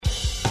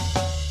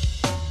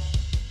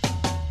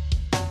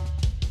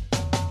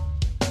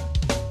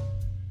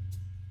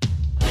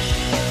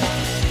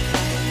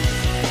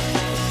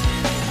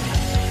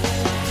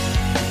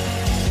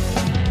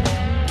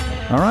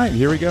All right,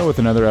 here we go with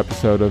another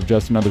episode of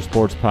Just Another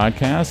Sports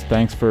Podcast.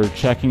 Thanks for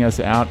checking us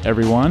out,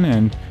 everyone.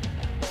 And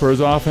for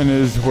as often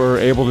as we're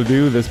able to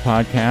do this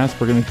podcast,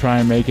 we're going to try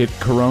and make it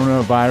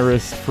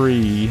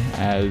coronavirus-free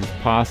as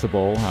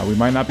possible. We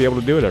might not be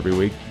able to do it every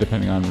week,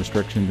 depending on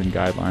restrictions and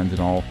guidelines and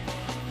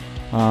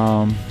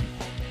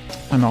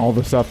all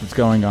the stuff that's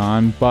going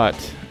on.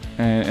 But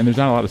and there's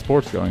not a lot of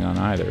sports going on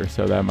either,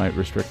 so that might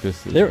restrict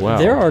us as well.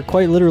 There are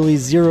quite literally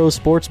zero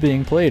sports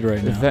being played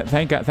right now.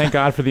 Thank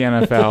God for the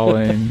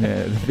NFL and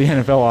the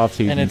NFL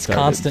offseason. And it's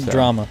constant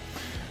drama.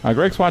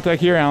 Greg Swatek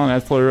here. Allen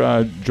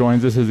Etzler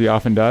joins us as he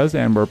often does,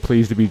 and we're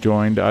pleased to be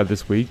joined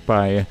this week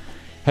by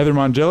Heather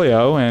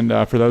Mongilio.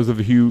 And for those of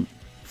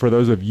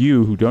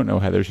you who don't know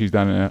Heather, she's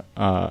done an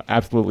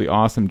absolutely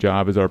awesome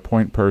job as our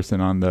point person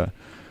on the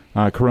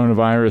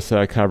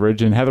coronavirus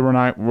coverage. And Heather,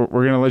 we're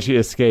going to let you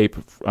escape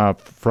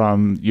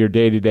from your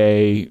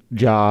day-to-day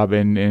job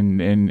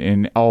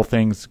in all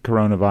things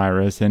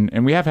coronavirus.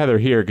 And we have Heather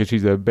here because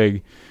she's a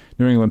big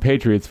New England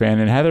Patriots fan,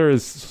 and Heather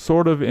is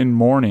sort of in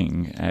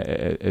mourning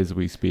as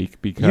we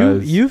speak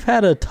because you've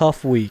had a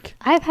tough week.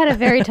 I've had a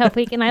very tough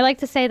week, and I like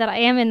to say that I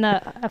am in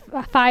the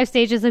 5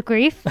 stages of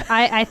grief.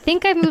 I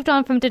think I've moved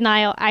on from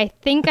denial. I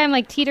think I'm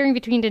like teetering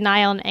between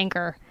denial and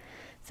anger.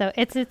 So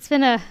it's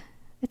been a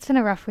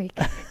rough week.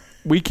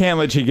 We can't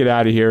let you get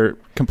out of here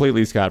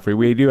completely scot-free.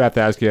 We do have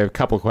to ask you a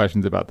couple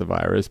questions about the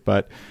virus,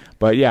 but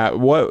yeah,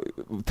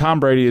 Tom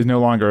Brady is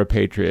no longer a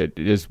Patriot.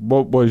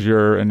 What was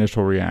your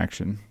initial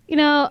reaction? You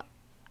know,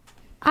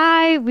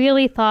 I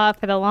really thought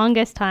for the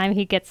longest time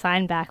he'd get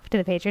signed back to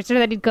the Patriots, or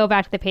that he'd go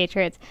back to the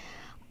Patriots.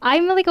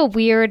 I'm like a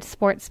weird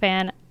sports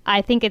fan.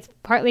 I think it's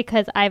partly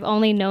because I've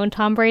only known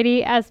Tom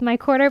Brady as my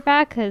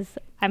quarterback because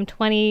I'm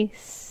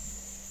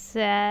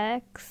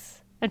 26.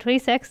 I'm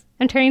 26.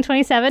 I'm turning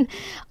 27.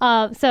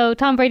 So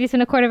Tom Brady's been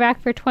a quarterback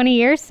for 20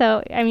 years.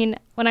 So, I mean,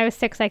 when I was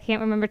 6, I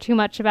can't remember too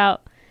much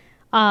about,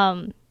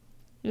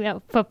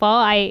 football.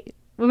 I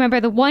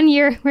remember the one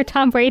year where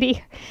Tom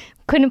Brady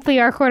couldn't play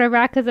our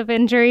quarterback because of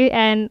injury,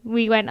 and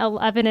we went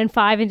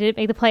 11-5 and didn't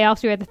make the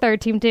playoffs. We were the third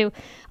team to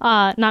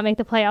not make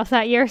the playoffs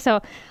that year.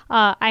 So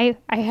I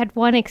had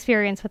one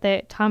experience with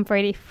the Tom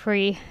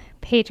Brady-free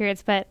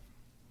Patriots, but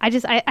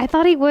I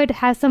thought he would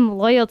have some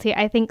loyalty.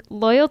 I think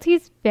loyalty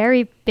is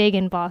very big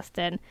in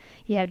Boston.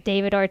 You have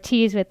David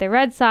Ortiz with the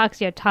Red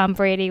Sox. You have Tom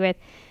Brady with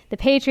the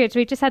Patriots.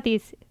 We just had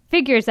these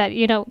figures that,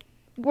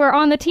 were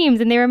on the teams,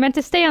 and they were meant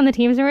to stay on the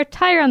teams and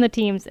retire on the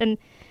teams. And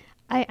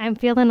I'm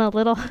feeling a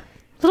little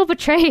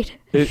betrayed.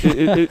 Is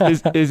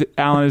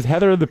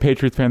Heather the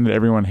Patriots fan that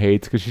everyone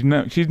hates? Because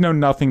she's known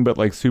nothing but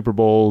like Super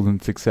Bowls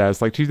and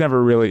success. Like she's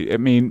never really. I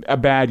mean, a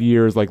bad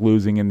year is like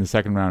losing in the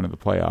second round of the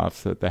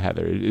playoffs. At the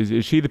Heather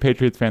is she the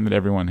Patriots fan that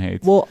everyone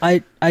hates? Well,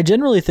 I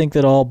generally think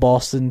that all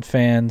Boston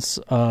fans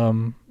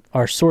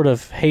are sort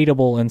of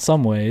hateable in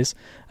some ways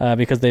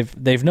because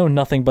they've known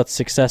nothing but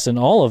success in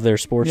all of their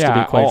sports. To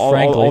be quite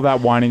frankly, all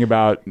that whining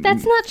about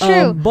that's not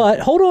true.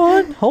 But hold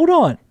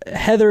on.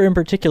 Heather in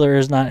particular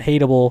is not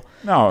hateable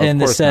in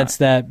the sense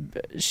that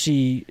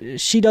she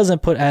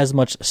doesn't put as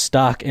much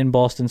stock in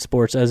Boston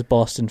sports as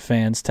Boston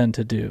fans tend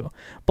to do.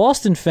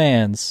 Boston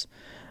fans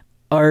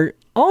are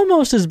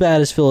almost as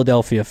bad as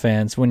Philadelphia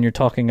fans when you're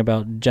talking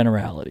about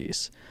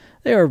generalities.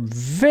 They are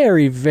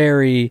very,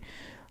 very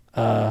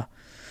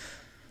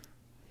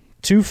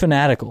too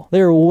fanatical.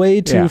 They're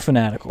way too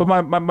fanatical.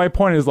 But my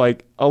point is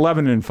like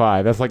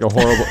 11-5. That's like a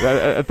horrible.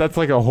 That's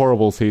like a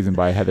horrible season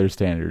by Heather's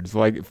standards.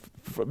 Like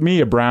for me,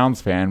 a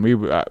Browns fan, we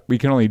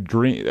can only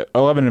dream.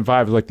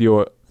 11-5 is like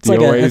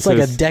it's like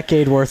a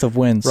decade worth of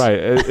wins. Right,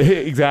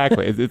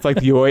 exactly. It's like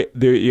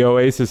the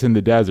oasis in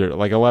the desert,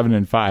 like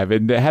 11-5.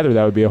 And Heather,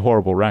 that would be a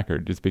horrible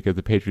record just because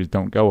the Patriots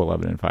don't go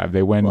 11-5.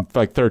 They win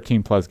like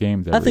 13 plus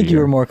games every I think year.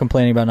 You were more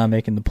complaining about not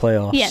making the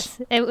playoffs. Yes,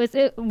 it was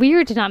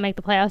weird to not make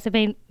the playoffs.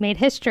 It made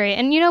history.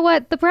 And you know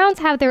what? The Browns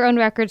have their own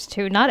records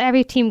too. Not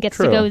every team gets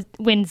to go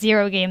win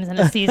 0 games in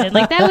a season.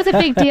 Like that was a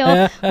big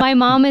deal. My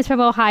mom is from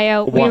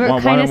Ohio. We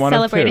were kind of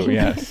celebrating.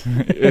 Yes.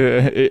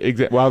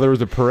 Well, there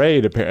was a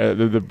parade.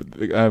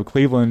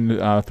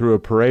 Cleveland threw a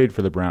parade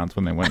for the Browns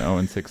when they went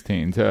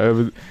 0-16.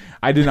 So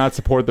I did not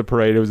support the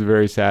parade. It was a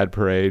very sad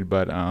parade,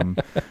 but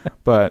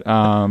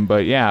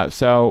yeah.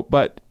 So,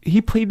 but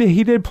he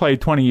did play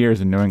 20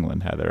 years in New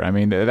England, Heather. I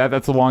mean,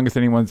 that's the longest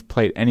anyone's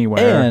played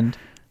anywhere. And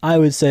I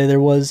would say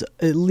there was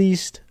at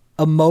least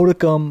a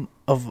modicum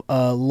of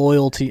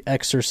loyalty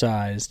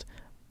exercised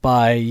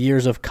by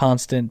years of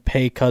constant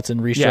pay cuts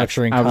and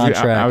restructuring contracts.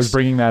 I was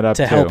bringing that up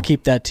to help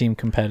keep that team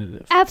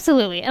competitive.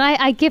 Absolutely, and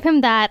I give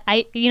him that.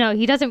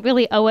 He doesn't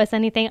really owe us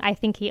anything. I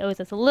think he owes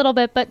us a little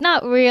bit, but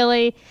not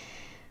really.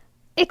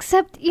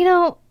 Except,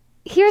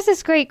 here's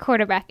this great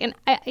quarterback, and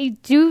I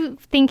do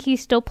think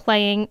he's still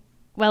playing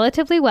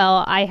relatively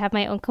well. I have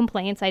my own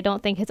complaints. I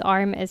don't think his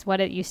arm is what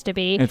it used to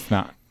be. It's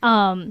not.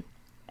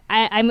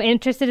 I'm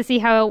interested to see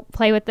how he'll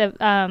play with the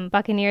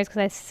Buccaneers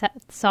because I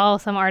saw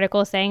some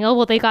articles saying, oh,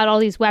 well, they got all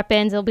these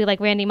weapons. It'll be like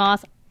Randy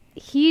Moss.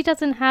 He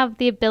doesn't have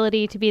the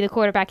ability to be the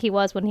quarterback he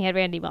was when he had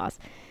Randy Moss.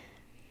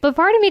 But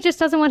part of me just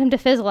doesn't want him to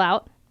fizzle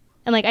out.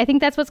 And, I think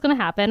that's what's going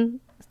to happen.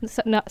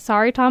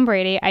 sorry, Tom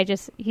Brady.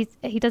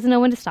 He doesn't know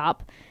when to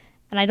stop,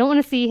 and I don't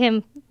want to see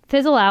him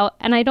fizzle out,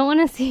 and I don't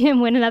want to see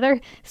him win another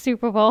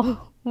Super Bowl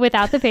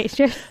without the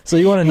Patriots. So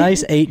you want a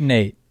nice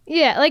 8-8?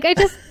 Yeah,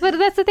 but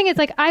that's the thing. It's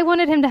like I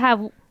wanted him to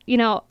have.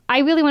 I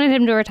really wanted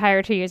him to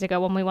retire 2 years ago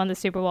when we won the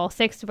Super Bowl.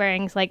 6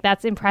 rings,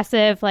 that's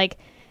impressive.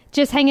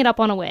 Just hang it up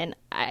on a win.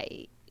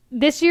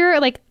 This year,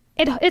 it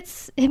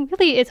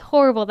really is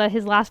horrible that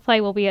his last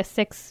play will be a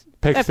pick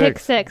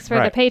six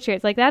for the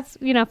Patriots. That's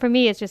for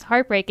me, it's just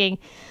heartbreaking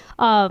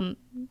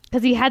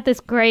because he had this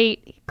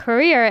great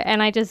career,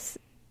 and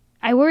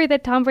I worry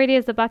that Tom Brady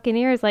as the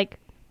Buccaneers,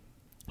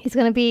 he's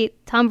going to be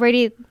Tom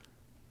Brady,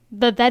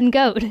 the then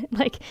GOAT.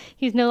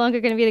 He's no longer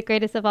going to be the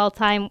greatest of all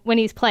time when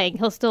he's playing.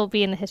 He'll still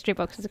be in the history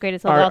books as the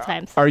greatest of all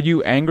times. Are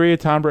you angry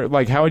at Tom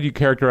Brady? How would you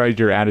characterize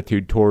your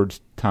attitude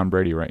towards Tom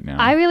Brady right now?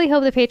 I really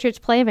hope the Patriots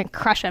play him and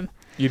crush him.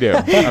 You do?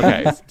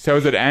 Okay. So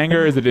is it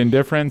anger? Is it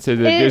indifference? Is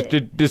it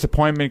just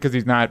disappointment because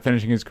he's not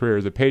finishing his career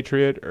as a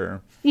Patriot?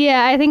 Or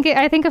yeah, I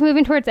think I'm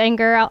moving towards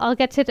anger. I'll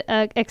get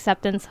to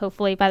acceptance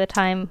hopefully by the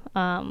time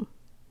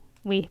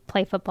we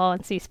play football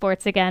and see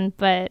sports again.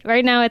 But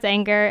right now it's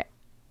anger.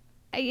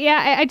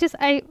 Yeah,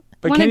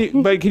 But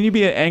can you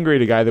be angry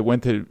at a guy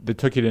that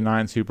took you to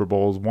 9 Super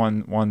Bowls,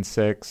 won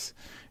 6,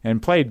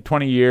 and played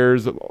 20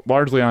 years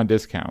largely on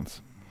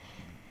discounts?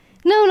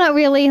 No, not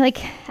really.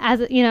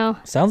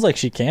 Sounds like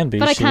she can be.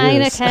 But I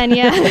kind of can,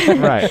 yeah.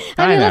 Right.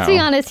 Let's be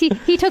honest.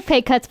 He took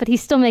pay cuts, but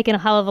he's still making a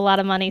hell of a lot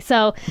of money.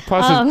 So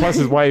plus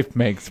his wife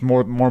makes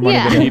more money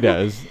than he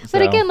does. So.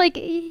 But again,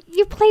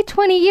 you played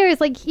 20 years.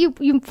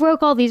 You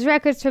broke all these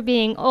records for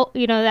being,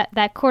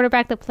 that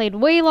quarterback that played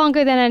way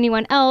longer than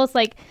anyone else.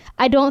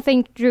 I don't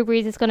think Drew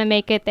Brees is going to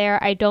make it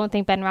there. I don't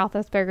think Ben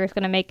Roethlisberger is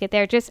going to make it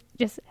there. Just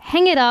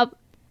hang it up.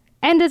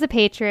 End as a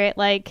Patriot.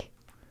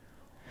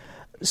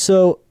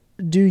 So.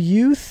 Do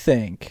you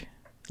think,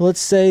 let's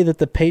say that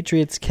the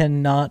Patriots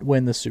cannot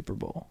win the Super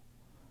Bowl,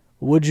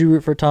 would you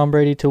root for Tom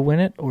Brady to win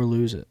it or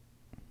lose it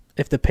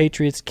if the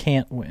Patriots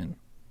can't win?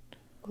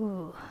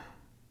 Ooh.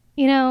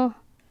 No,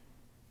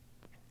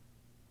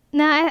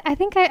 I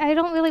think I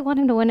don't really want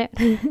him to win it.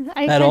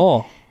 At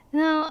all?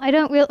 No, I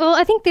don't really. Well,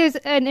 I think there's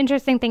an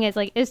interesting thing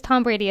is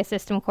Tom Brady a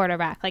system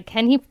quarterback?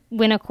 Can he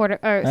win a Super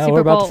Bowl? We're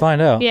about to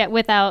find out. Yeah,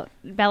 without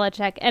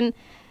Belichick. And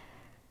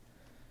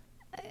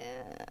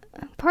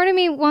part of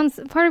me is all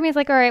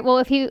right, well,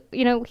 if he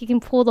can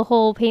pull the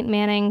whole Peyton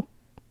Manning,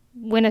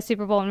 win a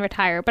Super Bowl and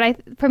retire.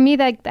 But for me,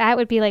 that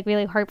would be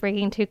really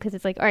heartbreaking too, because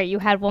it's all right, you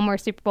had one more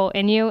Super Bowl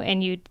in you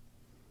and you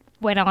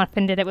went off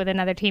and did it with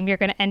another team. You're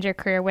going to end your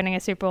career winning a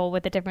Super Bowl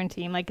with a different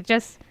team. It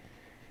just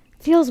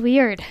feels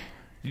weird.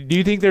 Do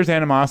you think there's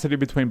animosity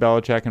between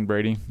Belichick and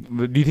Brady?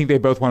 Do you think they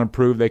both want to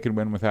prove they can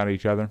win without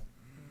each other?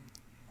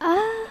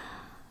 I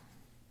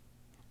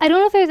don't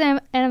know if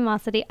there's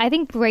animosity. I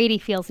think Brady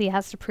feels he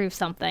has to prove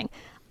something.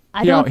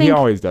 He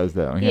always does,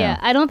 though. Yeah,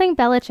 I don't think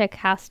Belichick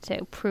has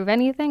to prove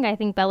anything. I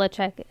think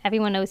Belichick,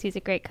 everyone knows he's a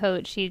great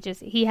coach.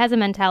 He has a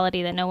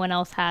mentality that no one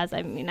else has.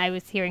 I mean, I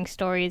was hearing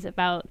stories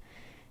about,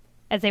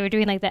 as they were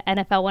doing the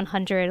NFL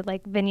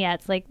 100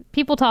 vignettes,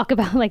 people talk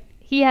about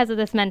he has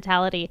this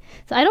mentality.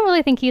 So I don't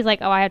really think he's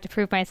I have to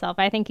prove myself.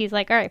 I think he's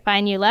all right,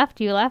 fine, you left,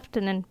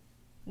 and then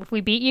if we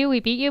beat you, we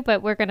beat you,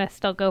 but we're going to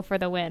still go for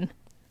the win.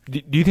 Do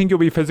you think you'll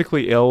be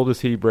physically ill to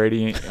see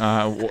Brady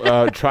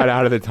trot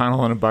out of the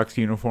tunnel in a Bucs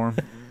uniform?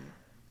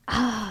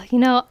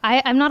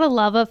 I'm not a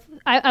love of.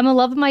 I'm a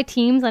love of my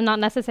teams. I'm not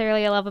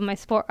necessarily a love of my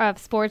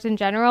sports in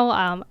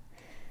general.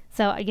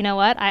 So you know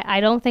what? I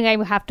don't think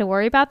I have to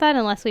worry about that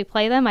unless we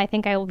play them. I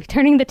think I will be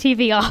turning the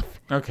TV off.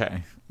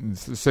 Okay,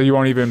 so you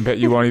won't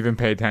even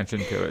pay attention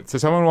to it. So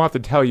someone will have to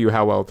tell you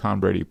how well Tom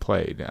Brady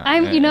played.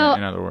 In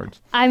other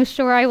words, I'm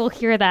sure I will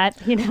hear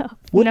that.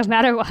 No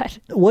matter what.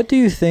 What do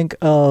you think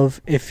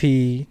of if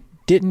he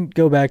didn't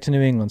go back to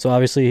New England? So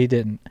obviously he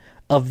didn't.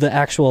 Of the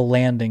actual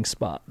landing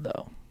spot,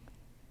 though.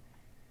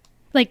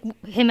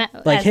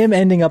 Him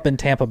ending up in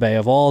Tampa Bay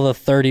of all the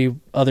 30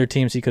 other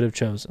teams he could have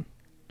chosen.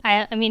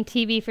 I mean,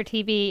 TB for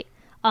TB.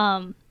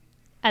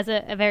 As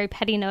a very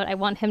petty note, I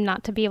want him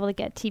not to be able to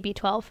get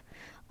TB12.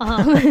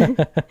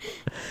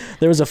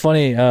 There was a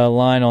funny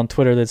line on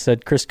Twitter that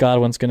said Chris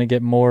Godwin's going to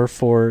get more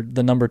for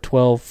the number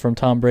 12 from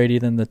Tom Brady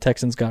than the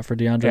Texans got for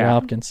DeAndre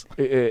Hopkins.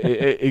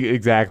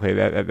 Exactly.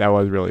 That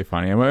was really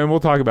funny. And we'll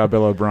talk about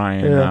Bill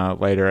O'Brien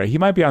later. He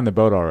might be on the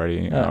boat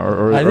already,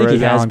 or I think as he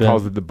has Alan been.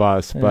 calls it, the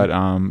bus. Yeah. But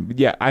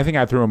I think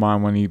I threw him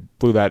on when he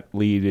blew that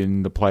lead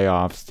in the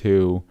playoffs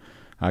to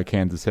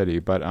Kansas City,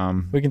 but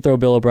we can throw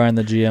Bill O'Brien,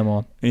 the GM,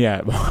 on.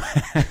 Yeah,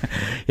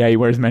 yeah, he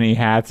wears many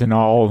hats and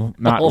all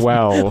not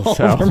well. All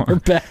so of them are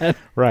bad.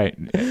 Right?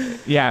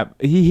 Yeah,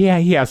 he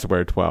has to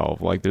wear 12.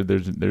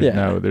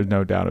 There's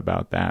no doubt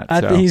about that.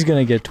 I think he's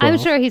going to get 12. I'm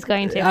sure he's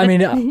going to. I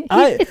mean,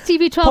 it's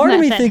TB12. Part of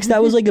me thinks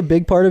that was a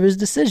big part of his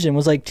decision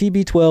was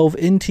TB12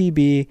 in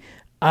TB.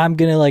 I'm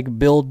going to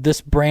build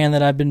this brand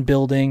that I've been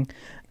building,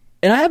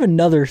 and I have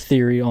another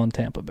theory on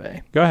Tampa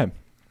Bay. Go ahead.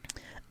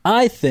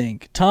 I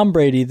think Tom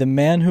Brady, the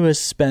man who has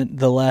spent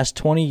the last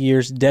 20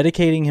 years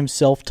dedicating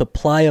himself to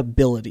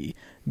pliability,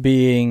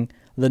 being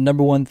the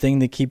number one thing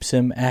that keeps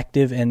him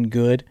active and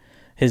good,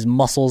 his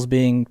muscles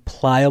being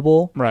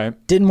pliable. Right.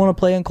 Didn't want to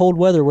play in cold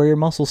weather where your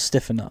muscles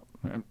stiffen up.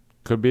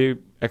 Could be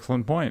an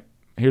excellent point.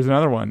 Here's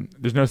another one.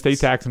 There's no state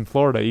tax in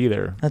Florida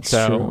either. That's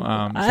true.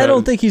 I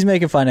don't think he's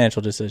making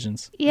financial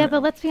decisions. Yeah,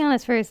 but let's be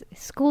honest. First,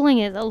 schooling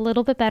is a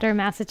little bit better in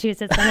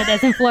Massachusetts than it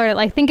is in Florida.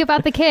 Like, think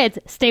about the kids.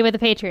 Stay with the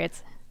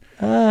Patriots.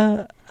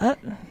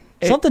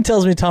 Something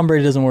tells me Tom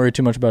Brady doesn't worry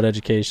too much about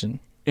education.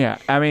 Yeah,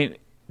 I mean,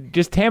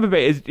 just Tampa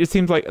Bay. It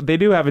seems like they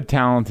do have a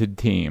talented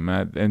team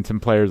and some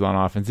players on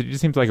offense. It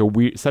just seems like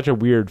such a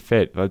weird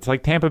fit. It's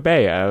like Tampa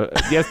Bay.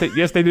 Yes,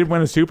 they did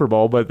win a Super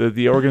Bowl, but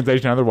the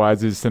organization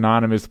otherwise is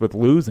synonymous with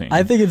losing.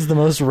 I think it's the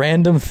most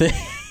random thing.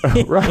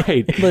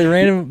 Right.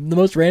 The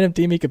most random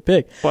team he could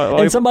pick. But,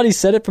 and somebody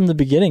said it from the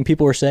beginning.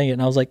 People were saying it,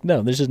 and I was like,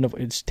 no, there's just no.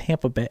 It's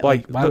Tampa Bay.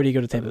 Why would he go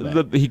to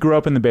Tampa Bay? He grew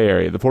up in the Bay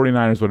Area. The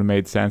 49ers would have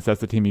made sense.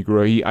 That's the team he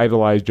grew up. He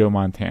idolized Joe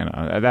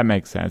Montana. That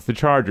makes sense. The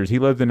Chargers. He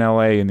lived in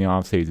L.A. in the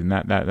offseason.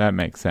 That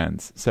makes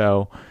sense.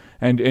 So,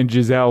 and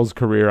Giselle's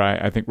career,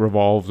 I think,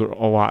 revolves a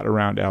lot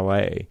around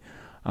L.A.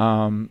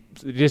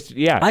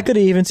 I could have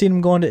even seen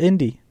him going to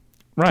Indy.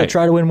 Right. To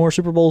try to win more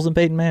Super Bowls than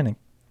Peyton Manning.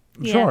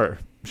 Yeah.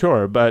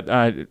 Sure, but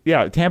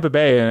Tampa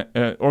Bay,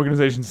 an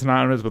organization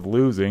synonymous with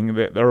losing.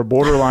 They're a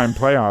borderline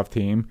playoff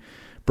team.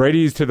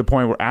 Brady's to the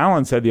point where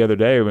Allen said the other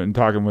day when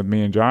talking with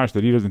me and Josh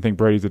that he doesn't think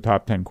Brady's a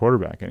top 10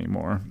 quarterback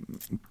anymore.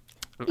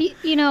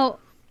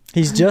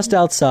 He's just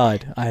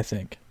outside, I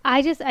think.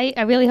 I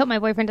really hope my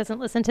boyfriend doesn't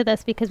listen to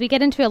this because we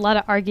get into a lot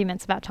of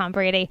arguments about Tom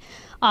Brady,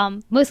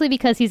 mostly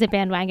because he's a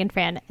bandwagon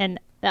fan, and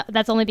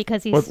that's only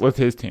because he's... What's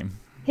his team?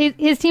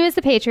 His team is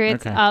the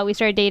Patriots. Okay. We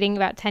started dating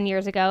about 10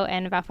 years ago,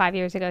 and about 5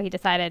 years ago, he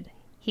decided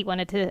he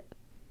wanted to,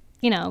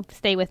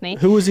 stay with me.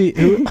 Who was he?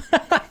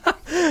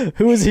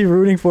 Who was he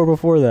rooting for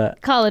before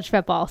that? College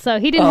football. So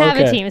he didn't have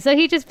a team. So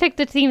he just picked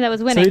a team that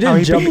was winning.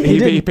 So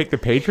he picked the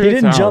Patriots?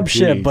 He didn't jump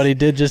ship, but he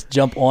did just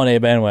jump on a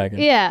bandwagon.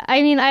 Yeah.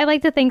 I mean, I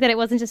like to think that it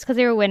wasn't just because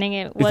they were winning.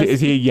 Is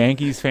he a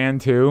Yankees fan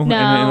too? No.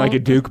 And like a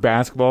Duke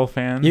basketball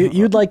fan?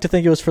 You'd like to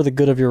think it was for the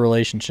good of your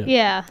relationship.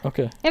 Yeah.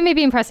 Okay. And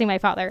maybe impressing my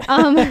father.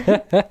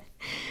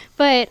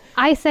 But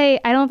I say,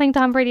 I don't think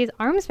Tom Brady's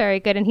arm's very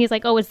good. And he's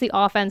like, oh, it's the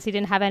offense. He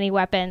didn't have any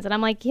weapons. And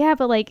I'm like, yeah,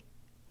 but like,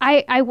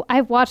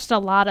 I've watched a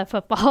lot of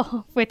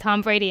football with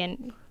Tom Brady,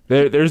 and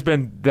there's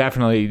been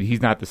definitely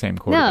he's not the same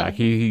quarterback.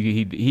 No.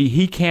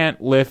 He can't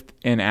lift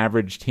an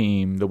average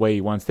team the way he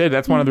once did.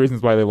 That's one of the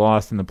reasons why they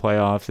lost in the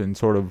playoffs and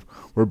sort of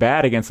were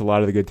bad against a lot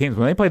of the good teams.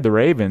 When they played the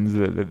Ravens,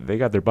 they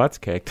got their butts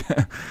kicked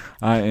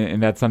in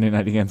that Sunday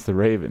night against the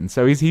Ravens.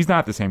 So he's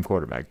not the same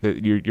quarterback.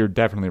 You're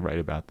definitely right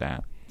about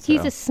that. So.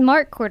 He's a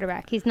smart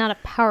quarterback. He's not a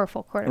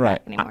powerful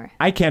quarterback anymore.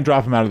 I can't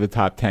drop him out of the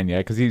top 10 yet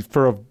because he's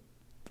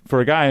for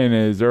a guy in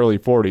his early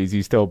 40s,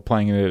 he's still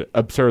playing at an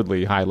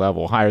absurdly high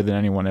level, higher than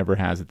anyone ever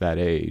has at that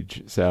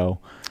age. So,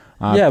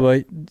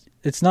 but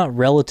it's not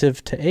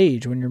relative to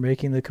age when you're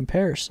making the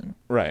comparison.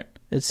 Right.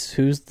 It's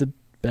who's the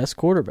best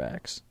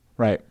quarterbacks.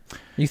 Right.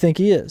 You think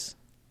he is?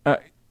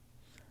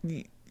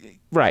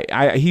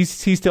 Right. He's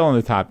still in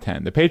the top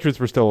 10. The Patriots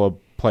were still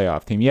a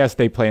playoff team. Yes,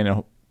 they play in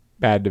a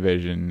bad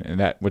division, and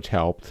that which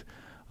helped.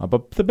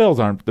 But the Bills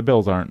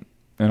aren't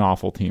an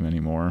awful team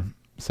anymore.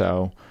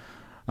 So.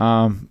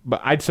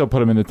 But I'd still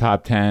put him in the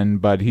top 10,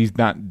 but he's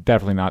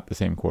definitely not the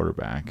same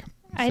quarterback.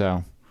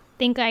 I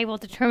think I will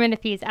determine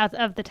if he's out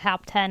of the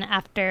top 10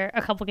 after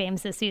a couple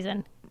games this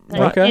season.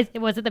 Okay.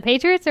 Was it the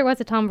Patriots or was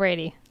it Tom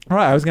Brady? All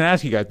right, I was going to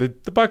ask you guys. The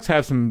Bucs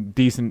have some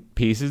decent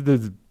pieces.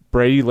 Does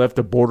Brady lift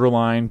a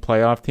borderline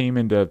playoff team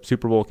into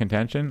Super Bowl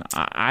contention?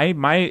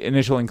 My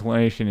initial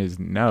inclination is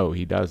no,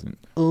 he doesn't.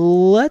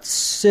 Let's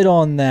sit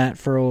on that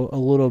for a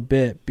little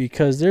bit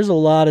because there's a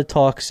lot of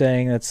talk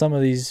saying that some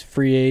of these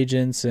free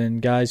agents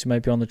and guys who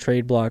might be on the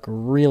trade block are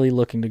really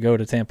looking to go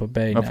to Tampa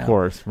Bay now. Of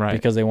course, right.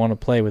 Because they want to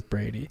play with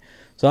Brady.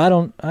 So I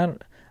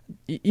don't.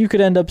 You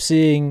could end up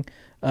seeing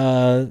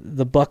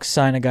the Bucs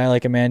sign a guy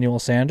like Emmanuel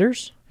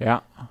Sanders. Yeah.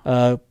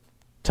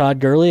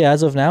 Todd Gurley,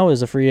 as of now,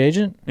 is a free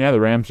agent. Yeah,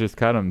 the Rams just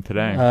cut him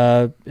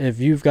today. If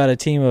you've got a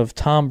team of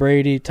Tom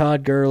Brady,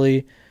 Todd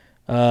Gurley,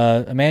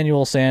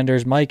 Emmanuel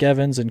Sanders, Mike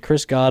Evans, and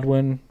Chris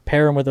Godwin,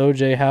 pair him with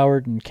O.J.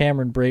 Howard and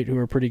Cameron Brate, who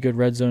are pretty good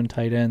red zone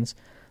tight ends,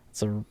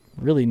 it's a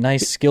really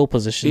nice skill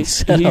position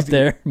set up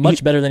there.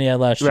 Much better than he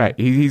had last year. Right.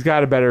 He's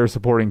got a better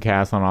supporting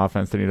cast on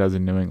offense than he does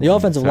in New England. The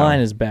offensive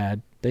line is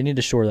bad. They need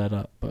to shore that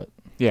up. But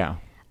yeah.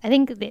 I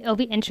think it'll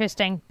be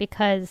interesting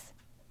because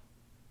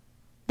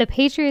the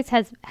Patriots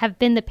have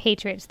been the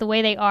Patriots the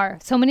way they are.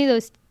 So many of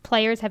those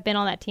players have been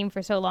on that team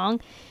for so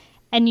long.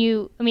 And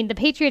the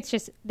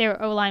Patriots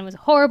their O-line was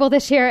horrible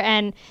this year.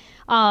 And,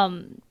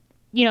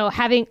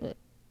 having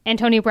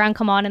Antonio Brown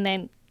come on and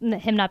then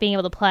him not being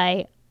able to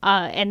play,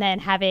 and then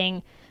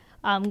having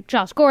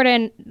Josh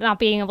Gordon not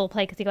being able to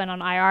play because he went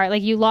on IR.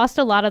 Like, you lost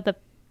a lot of the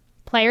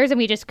players and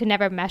we just could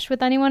never mesh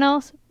with anyone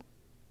else.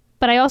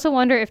 But I also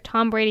wonder if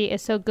Tom Brady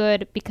is so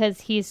good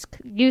because he's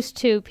used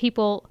to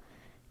people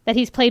that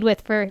he's played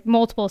with for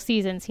multiple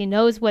seasons. He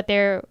knows what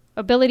their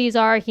abilities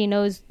are. He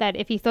knows that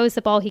if he throws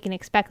the ball, he can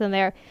expect them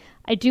there.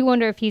 I do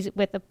wonder if he's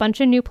with a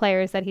bunch of new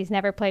players that he's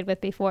never played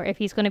with before, if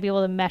he's going to be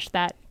able to mesh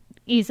that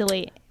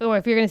easily, or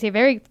if you're going to see a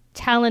very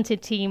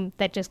talented team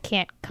that just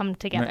can't come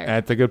together.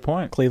 That's a good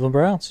point. Cleveland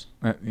Browns.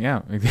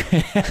 Yeah,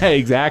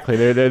 exactly.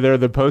 They're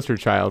the poster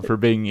child for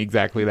being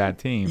exactly that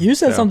team. You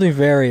said something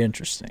very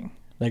interesting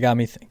that got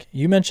me thinking.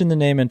 You mentioned the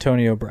name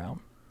Antonio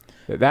Brown.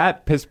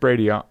 That pissed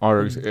Brady,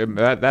 or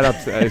that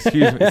upset,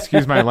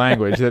 excuse my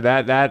language.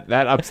 That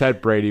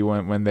upset Brady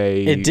when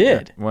they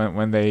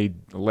when they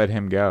let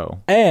him go.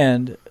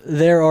 And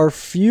there are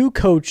few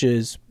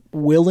coaches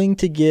willing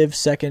to give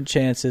second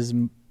chances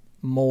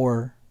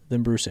more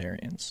than Bruce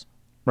Arians,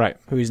 right?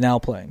 Who he's now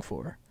playing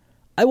for.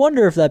 I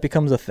wonder if that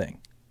becomes a thing.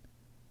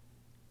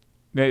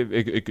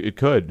 It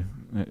could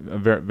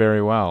very,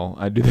 very well.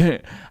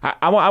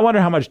 I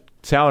wonder how much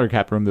salary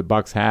cap room the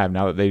Bucs have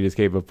now that they just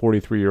gave a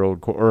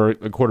 43-year-old or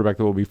a quarterback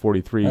that will be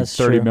 43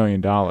 $30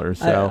 million.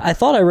 So I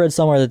thought I read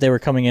somewhere that they were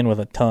coming in with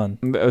a ton.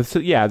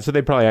 So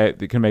they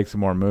probably can make some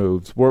more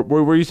moves.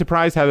 Were you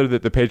surprised, Heather,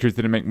 that the Patriots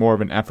didn't make more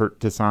of an effort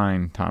to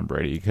sign Tom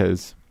Brady?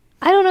 Because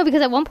I don't know,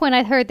 because at one point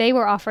I heard they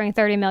were offering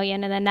 $30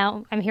 million, and then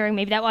now I'm hearing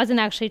maybe that wasn't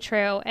actually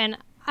true. And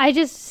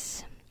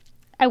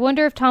I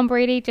wonder if Tom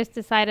Brady just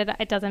decided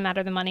it doesn't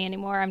matter the money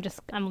anymore.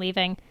 I'm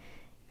leaving.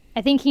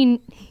 I think he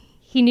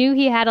knew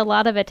he had a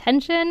lot of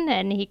attention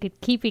and he could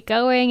keep it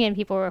going, and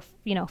people were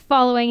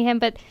following him.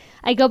 But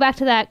I go back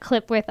to that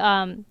clip with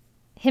him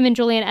and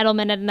Julian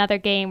Edelman at another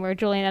game where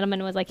Julian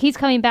Edelman was like, he's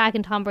coming back,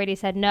 and Tom Brady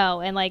said no,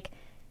 and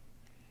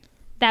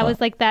that was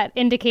that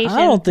indication.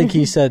 I don't think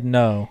he said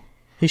no.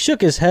 He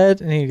shook his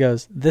head and he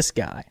goes, "This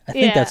guy." I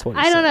think that's what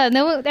he said. I don't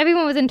know. No,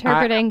 everyone was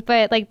interpreting,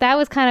 but that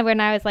was kind of when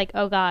I was like,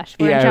 "Oh gosh,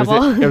 we're in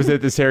trouble." It was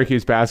at the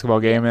Syracuse basketball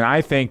game, and I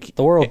think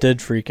the world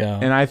did freak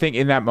out. And I think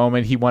in that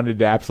moment he wanted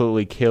to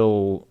absolutely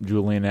kill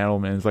Julian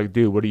Edelman. It's like,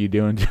 dude, what are you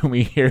doing to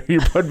me here?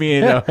 You're putting me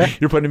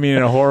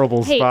in a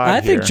horrible spot.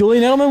 I think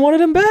Julian Edelman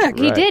wanted him back.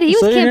 He did. He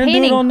was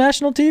campaigning do it on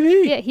national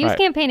TV. Yeah, he was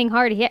campaigning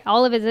hard.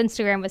 All of his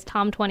Instagram was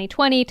Tom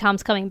 2020.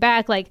 Tom's coming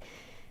back.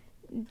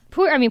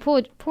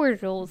 Poor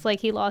Jules.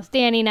 He lost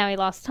Danny, now he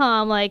lost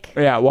Tom.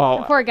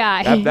 Poor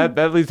guy.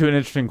 That leads to an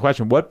interesting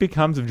question. What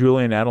becomes of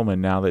Julian Edelman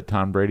now that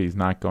Tom Brady's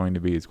not going to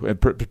be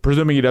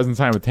presuming he doesn't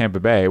sign with Tampa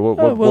Bay,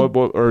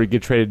 or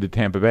get traded to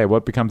Tampa Bay?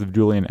 What becomes of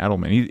Julian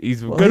Edelman?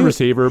 He's a good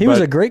receiver. He was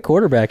a great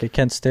quarterback at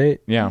Kent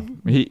State. Yeah,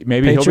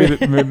 maybe he'll be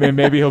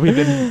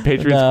the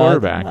Patriots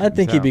quarterback. I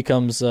think he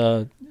becomes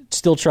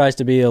still tries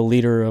to be a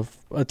leader of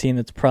a team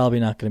that's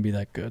probably not going to be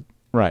that good.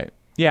 Right.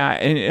 Yeah,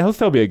 and he'll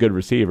still be a good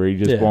receiver. He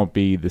just won't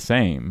be the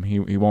same. He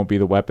won't be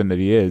the weapon that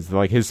he is.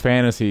 His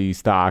fantasy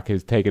stock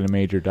has taken a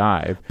major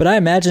dive. But I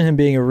imagine him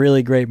being a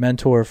really great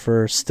mentor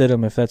for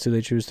Stidham if that's who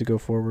they choose to go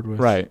forward with.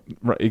 Right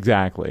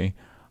exactly.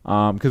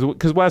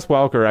 Because Wes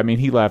Welker,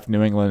 he left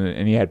New England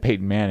and he had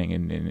Peyton Manning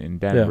in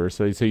Denver,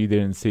 so you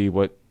didn't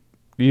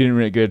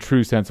really get a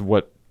true sense of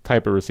what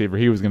type of receiver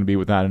he was going to be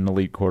without an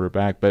elite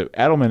quarterback. But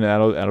Edelman,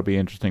 that'll be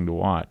interesting to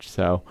watch.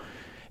 So.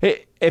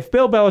 If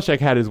Bill Belichick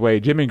had his way,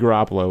 Jimmy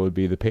Garoppolo would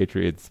be the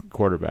Patriots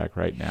quarterback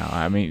right now.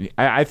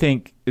 I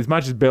think as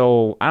much as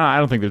Bill, I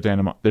don't think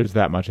there's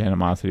that much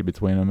animosity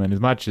between them, and as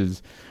much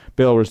as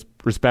Bill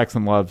respects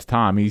and loves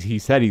Tom, he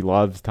said he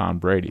loves Tom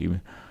Brady,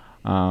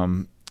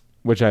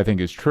 which I think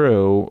is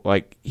true.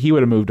 He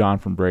would have moved on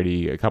from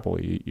Brady a couple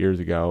of years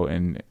ago,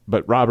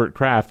 but Robert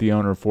Kraft, the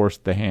owner,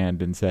 forced the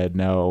hand and said,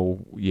 "No,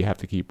 you have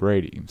to keep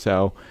Brady."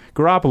 So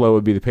Garoppolo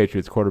would be the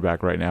Patriots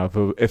quarterback right now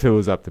if it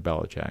was up to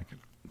Belichick.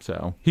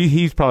 So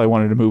he's probably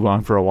wanted to move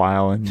on for a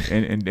while,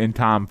 and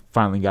Tom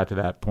finally got to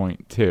that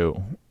point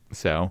too.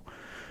 So,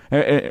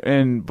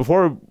 and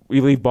before we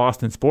leave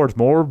Boston sports,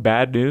 more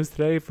bad news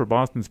today for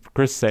Boston's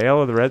Chris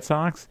Sale of the Red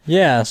Sox.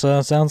 Yeah, so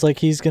it sounds like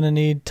he's going to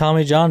need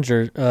Tommy John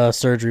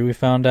surgery. We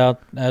found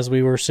out as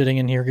we were sitting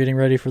in here getting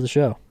ready for the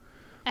show.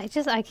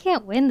 I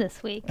can't win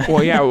this week.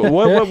 Well, yeah.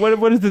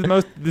 What is the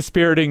most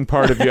dispiriting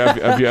part of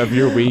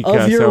your week?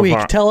 So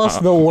far? Tell us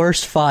the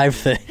worst 5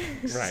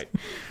 things. Right.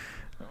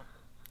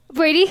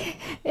 Brady,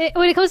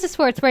 when it comes to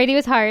sports, Brady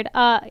was hard.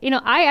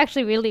 I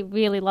actually really,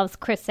 really love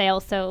Chris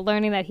Sale, so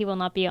learning that he will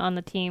not be on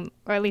the team,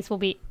 or at least will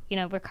be,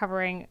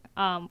 recovering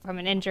from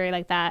an injury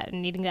like that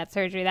and needing that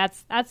surgery,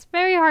 that's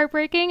very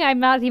heartbreaking.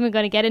 I'm not even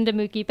going to get into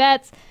Mookie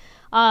Betts.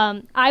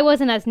 I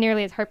wasn't as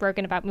nearly as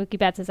heartbroken about Mookie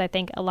Betts as I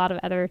think a lot of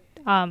other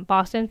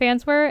Boston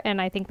fans were, and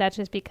I think that's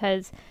just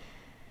because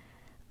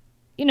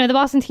the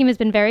Boston team has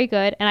been very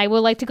good, and I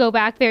would like to go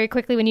back very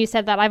quickly when you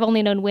said that I've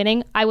only known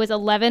winning. I was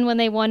 11 when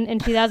they won in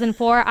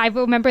 2004. I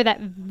remember that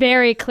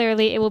very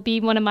clearly. It will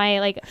be one of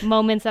my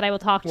moments that I will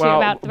talk to you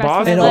about the rest of my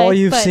life. And all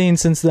you've seen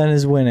since then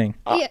is winning.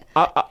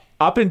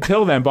 Up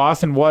until then,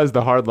 Boston was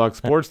the hard luck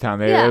sports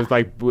town. It was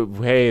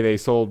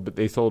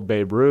they sold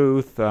Babe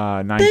Ruth.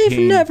 19. They've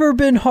never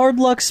been hard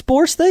luck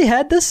sports. They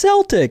had the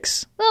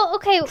Celtics. Well,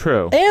 okay,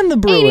 true, and the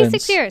Bruins.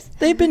 86 years.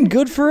 They've been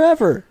good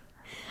forever.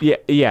 Yeah.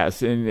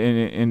 Yes.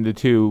 In the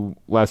two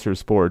lesser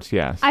sports.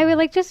 Yes. I would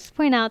like just to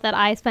point out that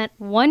I spent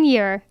 1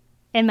 year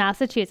in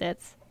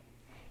Massachusetts,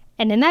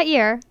 And in that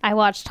year, I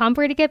watched Tom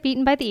Brady get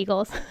beaten by the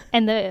Eagles,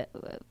 and the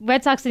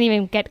Red Sox didn't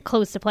even get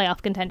close to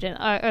playoff contention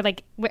or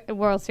like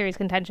World Series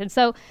contention.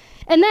 So,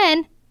 and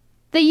then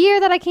the year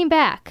that I came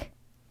back,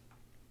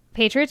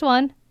 Patriots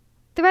won,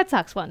 the Red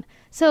Sox won.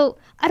 So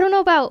I don't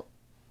know about,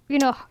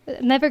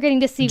 never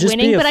getting to see Just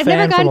winning, but I've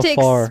never gotten to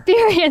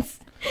experience.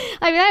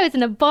 I mean, I was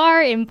in a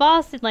bar in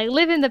Boston, like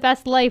living the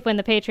best life when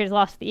the Patriots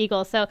lost to the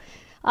Eagles. So,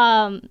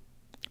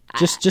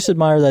 just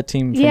admire that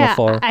team from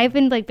afar. I've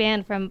been like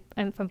banned from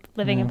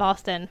living in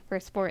Boston for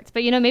sports,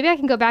 but maybe I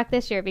can go back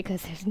this year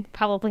because there's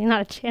probably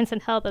not a chance in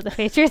hell that the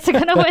Patriots are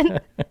going to win.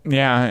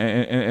 Yeah,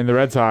 and the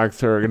Red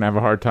Sox are going to have a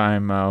hard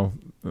time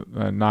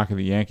knocking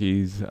the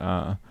Yankees.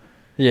 Out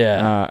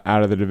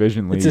of the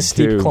division lead. It's a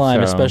steep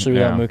climb, especially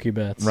without Mookie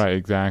Betts. Right,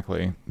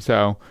 exactly.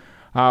 So,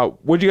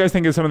 what do you guys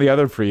think of some of the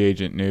other free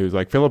agent news?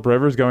 Like Phillip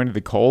Rivers going to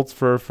the Colts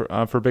for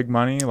big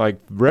money. Like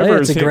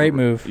Rivers, it's a great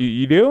move.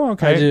 You do?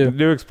 Okay, I do.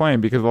 Do explain,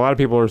 because a lot of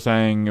people are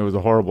saying it was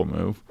a horrible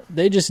move.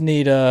 They just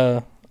need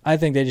I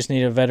think they just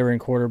need a veteran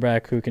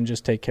quarterback who can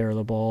just take care of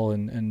the ball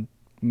and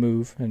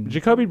move. And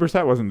Jacoby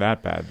Brissett wasn't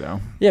that bad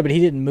though. Yeah, but he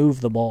didn't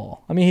move the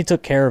ball. I mean, he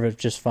took care of it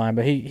just fine.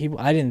 But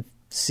I didn't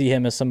see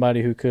him as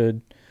somebody who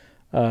could.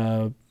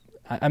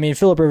 I mean,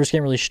 Phillip Rivers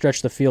can't really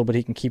stretch the field, but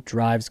he can keep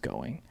drives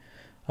going.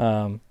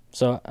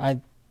 So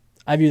I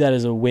view that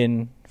as a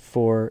win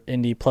for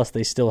Indy. Plus,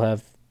 they still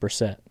have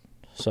Brissett.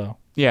 So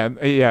yeah,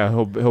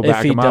 he'll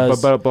back him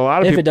up. But a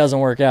lot of if it doesn't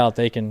work out,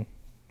 they can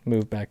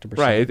move back to Brissett.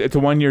 Right, it's a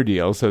 1-year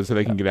deal, so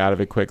they can get out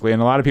of it quickly.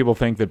 And a lot of people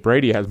think that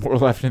Brady has more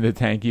left in the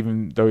tank,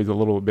 even though he's a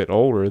little bit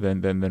older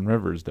than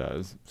Rivers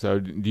does. So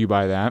do you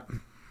buy that?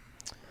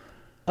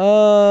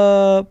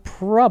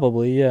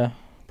 Probably, yeah,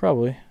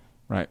 probably.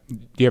 Right. Do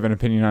you have an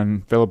opinion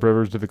on Phillip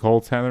Rivers to the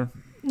Colts, Heather?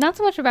 Not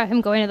so much about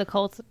him going to the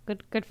Colts.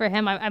 Good for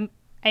him. I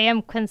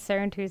am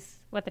concerned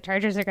what the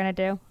Chargers are going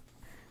to do.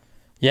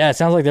 Yeah, it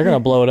sounds like they're going to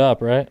blow it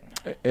up, right?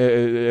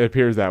 It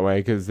appears that way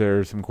because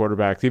there's some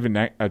quarterbacks.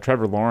 Even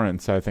Trevor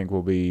Lawrence, I think,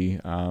 will be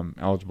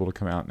eligible to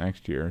come out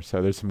next year.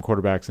 So there's some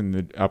quarterbacks in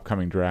the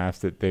upcoming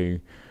drafts that they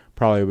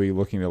probably will be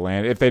looking to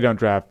land if they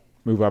don't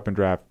move up and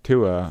draft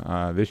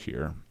Tua this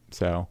year.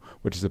 So,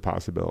 which is a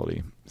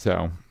possibility.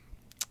 So.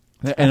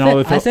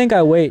 I think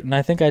I wait, and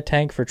I think I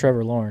tank for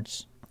Trevor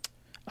Lawrence.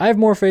 I have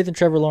more faith in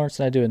Trevor Lawrence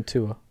than I do in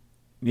Tua.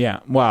 Yeah,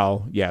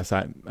 well, yes,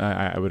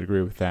 I would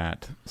agree with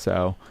that.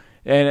 So,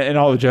 and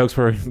all the jokes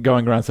were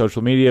going around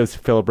social media.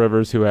 Phillip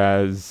Rivers, who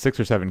has 6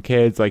 or 7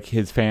 kids, like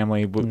his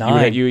family. 9.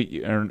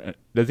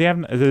 Does he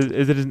have?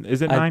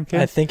 Is it 9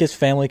 kids? I think his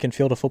family can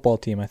field a football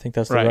team. I think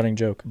that's the running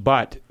joke.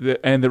 But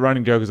the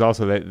running joke is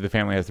also that the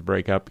family has to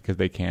break up because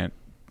they can't.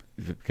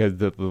 Because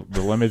the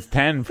limit's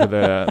 10 for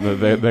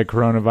the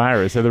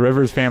coronavirus, so the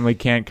Rivers family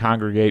can't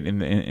congregate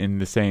in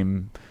the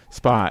same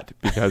spot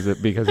because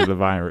of the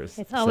virus.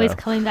 It's always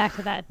coming back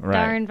to that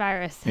darn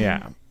virus.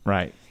 Yeah,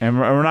 right. And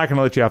we're not going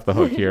to let you off the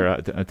hook here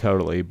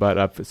totally.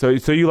 But so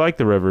you like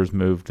the Rivers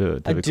move to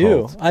the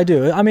Colts? I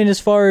do. I mean, as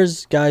far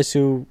as guys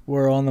who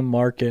were on the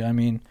market, I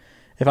mean,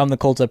 if I'm the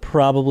Colts, I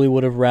probably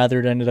would have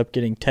rather ended up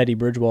getting Teddy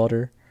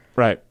Bridgewater.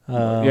 Right.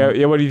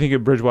 Yeah. What do you think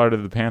of Bridgewater to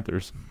the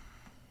Panthers?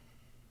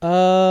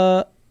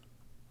 I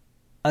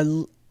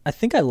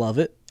think I love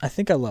it.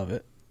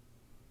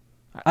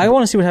 I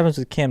want to see what happens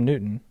with Cam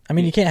Newton. I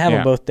mean, you can't have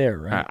them both there,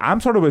 right?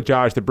 I'm sort of with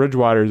Josh that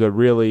Bridgewater is a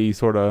really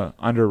sort of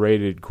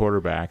underrated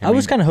quarterback. I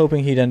was kind of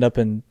hoping he'd end up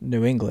in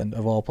New England,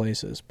 of all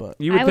places, but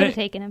I would have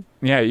taken him.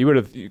 Yeah, you would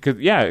have,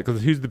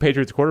 because who's the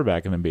Patriots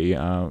quarterback going to be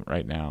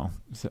right now?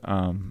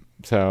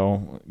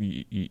 So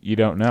you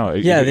don't know.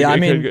 It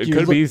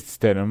could be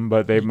Stidham,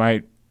 but they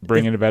might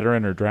bring in a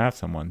veteran or draft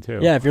someone too.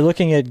 Yeah, if you're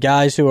looking at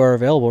guys who are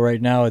available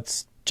right now,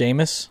 it's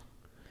Jameis.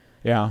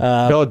 Yeah,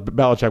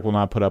 Belichick will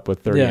not put up with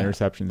 30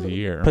 interceptions a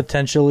year.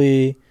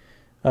 Potentially,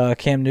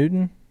 Cam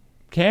Newton.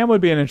 Cam would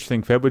be an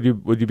interesting fit. Would you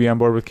be on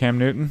board with Cam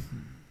Newton?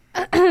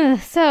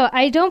 So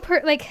I don't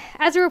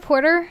as a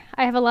reporter,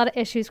 I have a lot of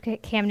issues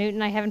with Cam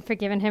Newton. I haven't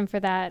forgiven him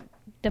for that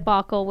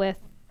debacle with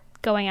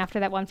going after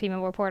that one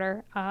female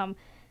reporter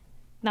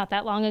not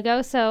that long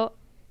ago. So.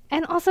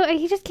 And also,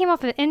 he just came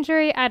off an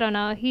injury. I don't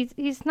know.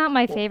 He's not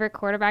my favorite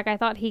quarterback. I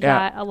thought he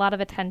got a lot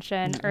of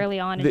attention early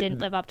on and didn't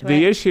live up to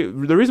it.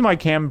 The reason why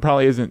Cam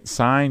probably isn't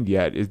signed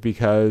yet is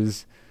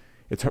because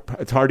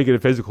it's hard to get a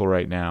physical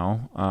right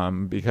now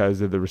because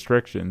of the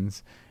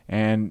restrictions,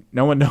 and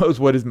no one knows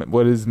what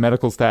his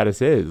medical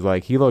status is.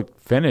 Like, he looked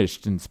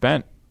finished and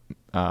spent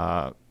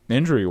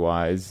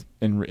injury-wise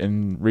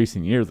in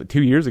recent years. Like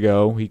 2 years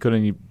ago, he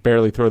couldn't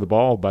barely throw the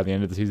ball by the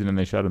end of the season, and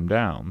they shut him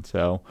down.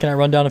 So, can I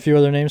run down a few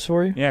other names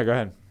for you? Yeah, go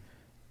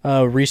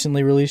ahead.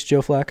 Recently released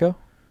Joe Flacco.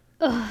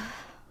 Ugh.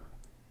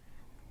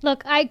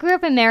 Look, I grew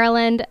up in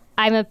Maryland.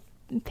 I'm a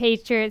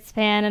Patriots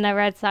fan and a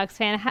Red Sox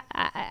fan.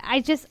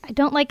 I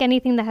don't like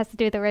anything that has to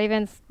do with the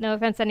Ravens. No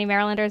offense to any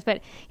Marylanders, but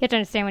you have to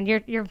understand when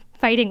you're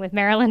fighting with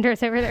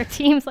Marylanders over their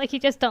teams, like, you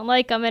just don't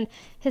like them. And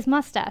his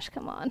mustache,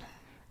 come on.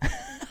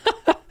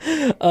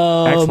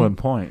 Excellent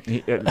point.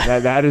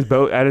 That is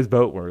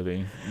boat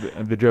worthy.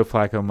 The Joe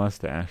Flacco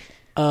mustache.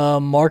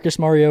 Marcus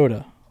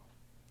Mariota.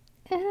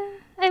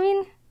 I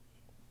mean,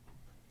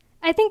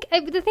 I think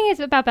the thing is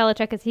about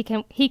Belichick is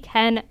he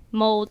can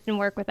mold and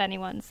work with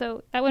anyone,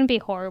 so that wouldn't be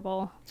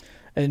horrible.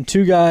 And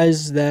two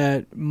guys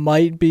that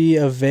might be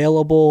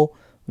available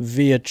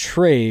via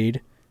trade,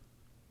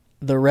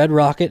 the Red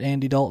Rocket,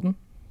 Andy Dalton.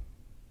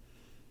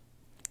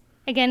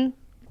 Again,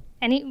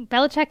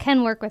 Belichick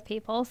can work with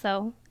people,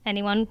 so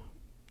anyone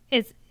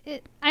is.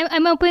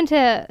 I'm open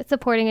to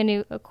supporting a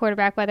new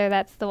quarterback, whether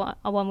that's the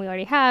one we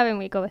already have and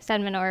we go with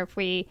Stedman, or if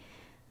we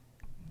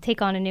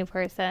take on a new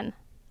person.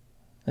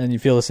 And you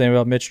feel the same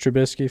about Mitch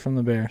Trubisky from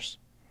the Bears?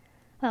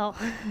 Well,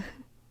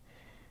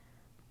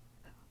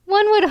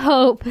 one would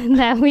hope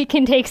that we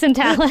can take some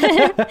talent.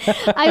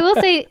 I will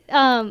say,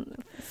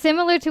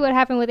 similar to what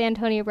happened with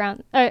Antonio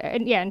Brown,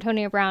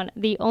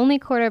 the only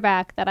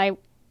quarterback that I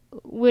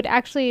would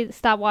actually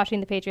stop watching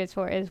the Patriots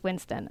for is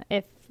Winston.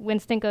 If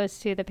Winston goes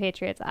to the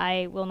Patriots,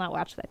 I will not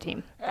watch that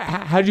team.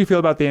 How did you feel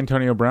about the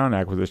Antonio Brown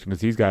acquisition?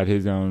 Because he's got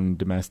his own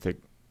domestic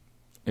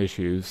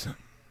issues.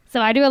 So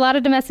I do a lot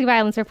of domestic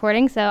violence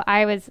reporting, so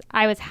I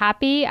was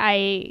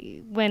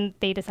happy when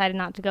they decided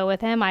not to go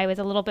with him. I was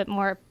a little bit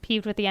more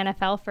peeved with the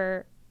NFL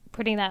for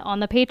putting that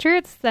on the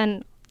Patriots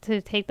than to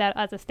take that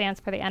as a stance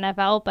for the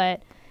NFL.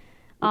 But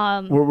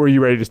were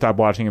you ready to stop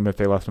watching him if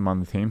they left him on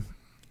the team?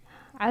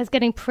 I was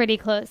getting pretty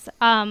close.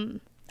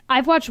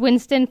 I've watched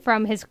Winston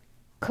from his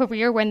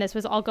career when this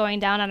was all going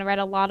down, and I read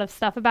a lot of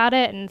stuff about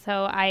it, and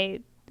so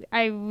I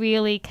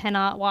really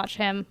cannot watch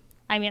him.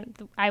 I mean,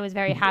 I was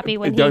very happy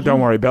when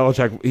Don't worry,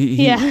 Belichick.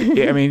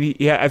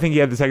 I think he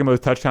had the second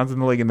most touchdowns in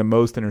the league and the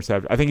most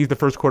interceptions. I think he's the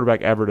first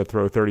quarterback ever to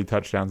throw 30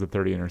 touchdowns and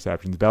 30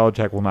 interceptions.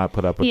 Belichick will not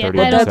put up with 30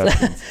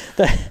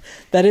 interceptions.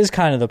 That is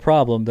kind of the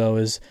problem, though,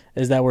 is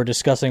that we're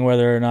discussing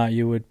whether or not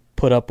you would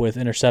put up with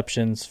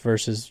interceptions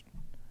versus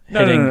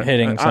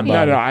hitting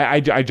somebody. I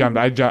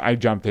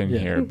jumped in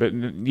here, but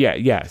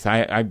yes,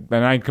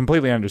 I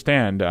completely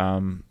understand.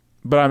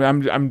 But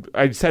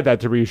I said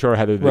that to reassure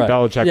Heather that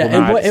Belichick will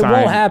not it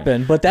won't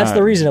happen, but that's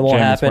the reason it won't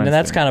happen, Winston. And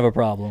that's kind of a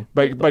problem.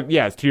 But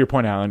yes, to your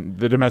point, Alan,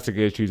 the domestic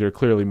issues are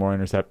clearly more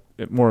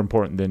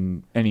important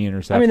than any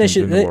interceptions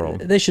in the world.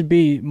 They should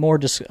be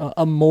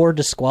a more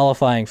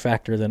disqualifying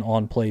factor than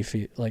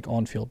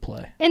on-field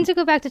play. And to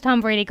go back to Tom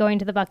Brady going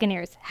to the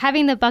Buccaneers,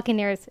 having the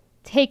Buccaneers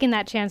taken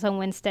that chance on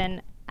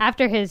Winston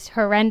after his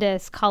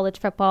horrendous college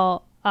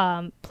football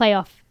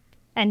playoff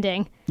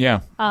ending.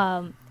 Yeah.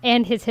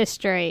 And his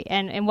history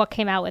and what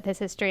came out with his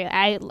history.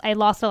 I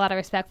lost a lot of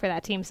respect for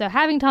that team. So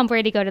having Tom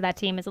Brady go to that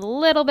team is a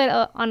little bit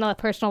on a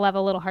personal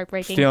level, a little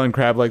heartbreaking. Stealing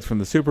crab legs from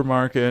the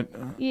supermarket.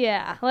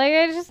 Yeah. Like,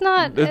 it's just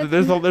not...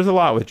 There's a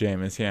lot with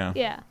Jameis, yeah.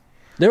 Yeah.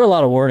 There were a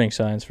lot of warning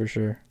signs for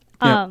sure.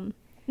 Now,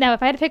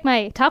 if I had to pick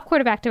my top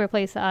quarterback to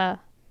replace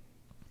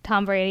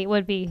Tom Brady, it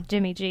would be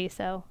Jimmy G.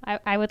 So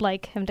I would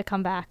like him to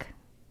come back.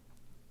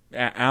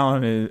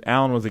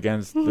 Allen was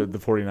against the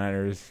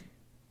 49ers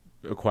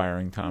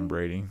acquiring Tom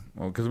Brady.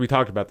 Well, because we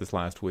talked about this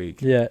last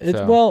week. Yeah,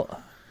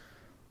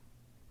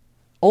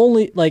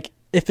 only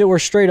if it were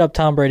straight up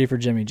Tom Brady for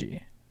Jimmy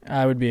G,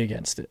 I would be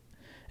against it.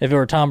 If it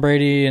were Tom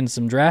Brady and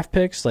some draft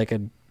picks, like a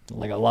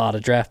lot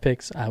of draft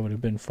picks, I would have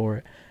been for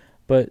it.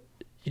 But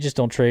you just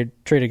don't trade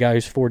a guy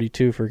who's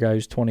 42 for a guy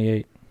who's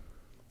 28.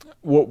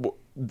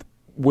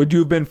 Would you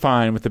have been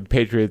fine with the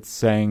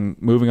Patriots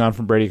moving on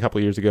from Brady a couple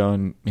of years ago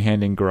and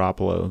handing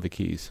Garoppolo the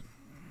keys?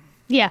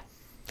 Yeah.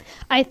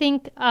 I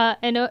think,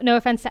 and no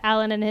offense to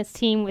Allen and his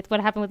team with what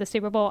happened with the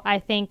Super Bowl, I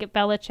think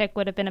Belichick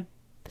would have been a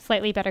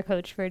slightly better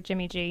coach for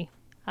Jimmy G.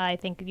 I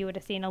think you would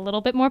have seen a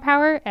little bit more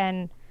power,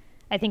 and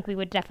I think we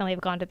would definitely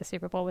have gone to the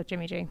Super Bowl with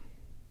Jimmy G.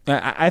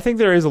 I think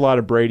there is a lot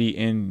of Brady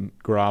in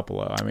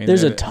Garoppolo. I mean,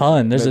 there's a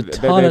ton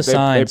of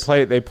signs.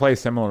 They play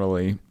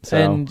similarly. So.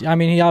 And I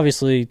mean, he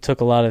obviously took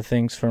a lot of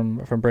things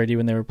from Brady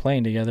when they were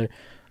playing together.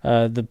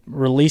 The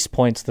release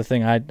points, the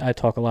thing I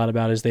talk a lot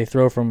about, is they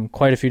throw from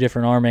quite a few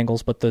different arm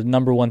angles, but the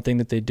number one thing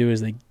that they do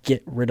is they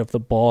get rid of the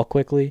ball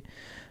quickly.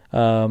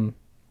 I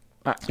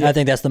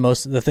think that's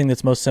the thing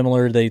that's most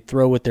similar. They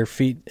throw with their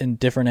feet in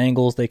different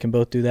angles. They can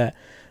both do that.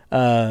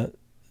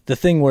 The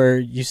thing where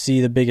you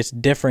see the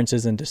biggest difference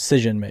is in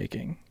decision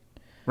making.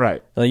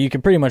 Right. You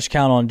can pretty much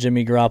count on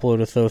Jimmy Garoppolo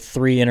to throw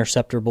 3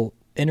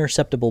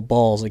 interceptable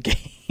balls a game.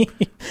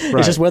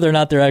 It's just whether or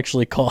not they're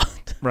actually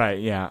caught. Right,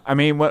 yeah. I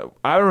mean, what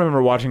I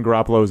remember watching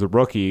Garoppolo as a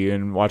rookie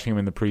and watching him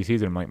in the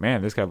preseason, I'm like,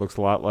 man, this guy looks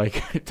a lot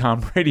like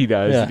Tom Brady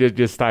does,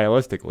 just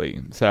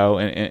stylistically. So,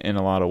 in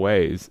a lot of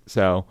ways.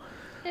 So,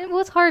 it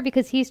was hard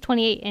because he's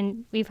 28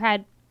 and we've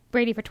had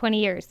Brady for 20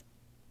 years.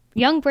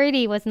 Young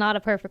Brady was not a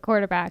perfect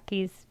quarterback.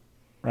 He's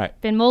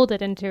been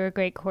molded into a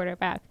great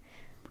quarterback.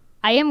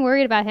 I am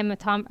worried about him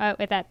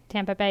with at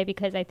Tampa Bay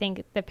because I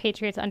think the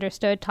Patriots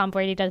understood Tom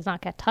Brady does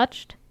not get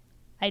touched.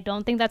 I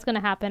don't think that's going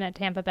to happen at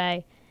Tampa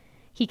Bay.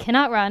 He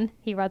cannot run.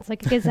 He runs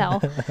like a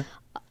gazelle.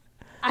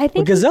 I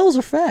think gazelles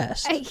are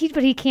fast.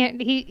 But he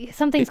can't.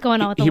 Something's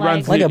going on with the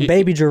legs. Like a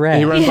baby giraffe.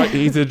 He runs like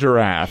he's a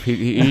giraffe.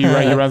 He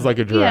runs like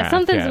a giraffe. Yeah,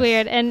 something's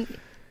weird, and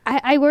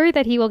I worry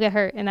that he will get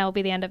hurt, and that will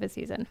be the end of his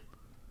season.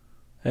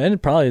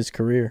 And probably his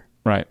career.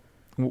 Right.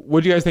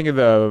 What do you guys think of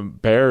the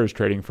Bears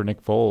trading for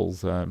Nick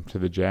Foles to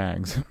the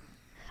Jags?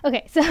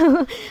 Okay,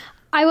 so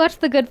I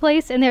watched The Good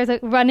Place, and there's a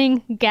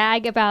running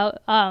gag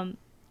about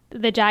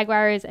the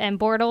Jaguars and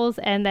Bortles,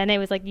 and then it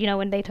was like,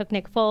 when they took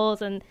Nick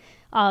Foles, and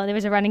there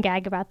was a running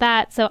gag about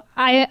that. So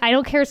I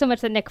don't care so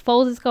much that Nick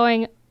Foles is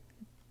going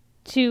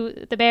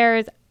to the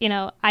Bears.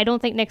 I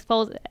don't think Nick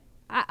Foles...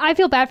 I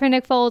feel bad for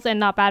Nick Foles and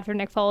not bad for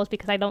Nick Foles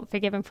because I don't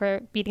forgive him for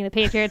beating the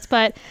Patriots,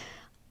 but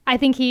I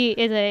think he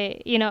is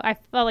I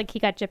felt like he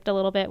got gypped a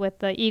little bit with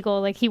the Eagle.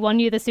 Like, he won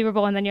you the Super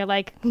Bowl, and then you're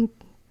like,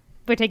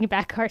 we're taking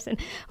back Carson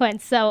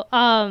Wentz. So,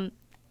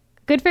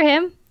 good for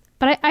him.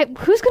 But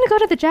who's going to go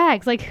to the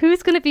Jags? Like,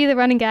 who's going to be the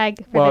running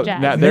gag for the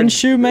Jags?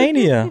 Minshew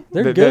mania.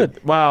 They're good.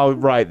 Well,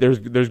 right.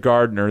 There's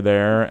Gardner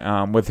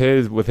there with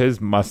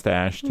his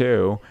mustache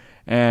too.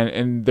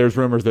 And there's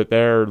rumors that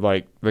they're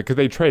like, because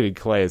they traded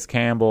Calais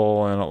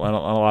Campbell and a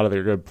lot of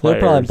their good players.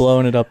 They're probably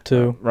blowing it up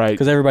too, right?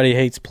 Because everybody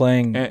hates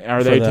playing. And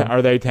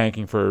are they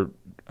tanking for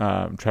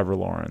Trevor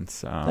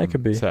Lawrence? That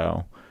could be.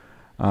 So,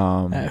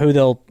 who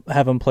they'll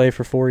have him play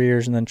for 4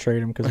 years and then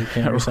trade him because he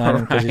can't resign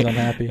him because he's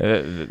unhappy.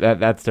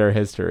 That's their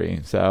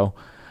history. So,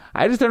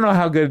 I just don't know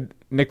how good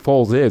Nick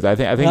Foles is. I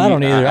think I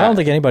don't either. I don't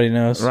think anybody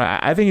knows. Right.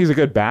 I think he's a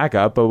good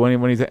backup, but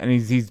when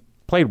he's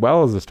played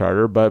well as a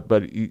starter, but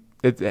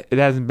it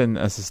hasn't been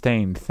a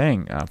sustained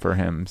thing for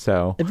him.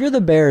 So, if you're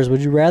the Bears,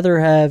 would you rather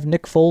have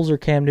Nick Foles or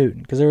Cam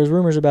Newton? Because there was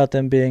rumors about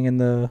them being in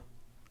the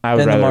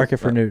market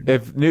for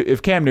Newton.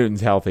 If Cam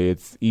Newton's healthy,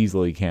 it's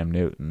easily Cam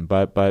Newton.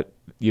 But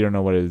you don't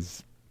know what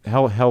his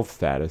health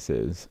status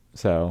is.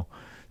 So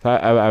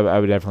I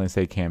would definitely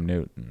say Cam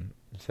Newton.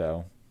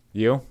 So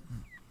you?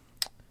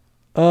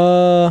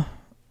 I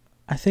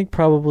think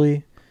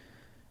probably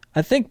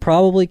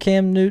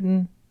Cam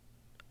Newton.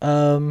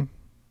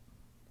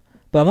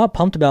 But I'm not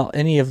pumped about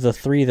any of the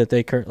three that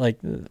they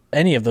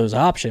any of those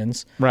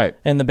options. Right.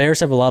 And the Bears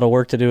have a lot of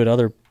work to do at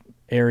other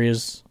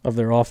areas of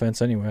their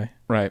offense anyway.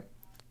 Right.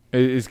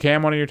 Is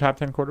Cam one of your top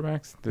 10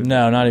 quarterbacks?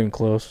 No, not even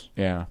close.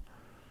 Yeah.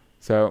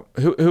 So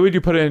who would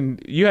you put in?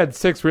 You had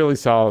 6 really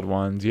solid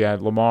ones. You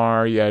had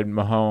Lamar, you had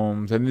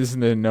Mahomes, and this is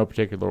in no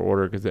particular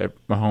order because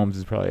Mahomes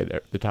is probably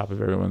at the top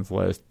of everyone's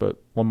list. But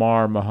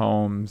Lamar,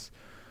 Mahomes,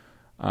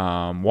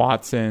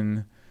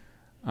 Watson,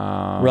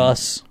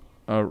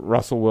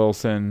 Russell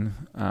Wilson,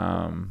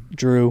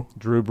 Drew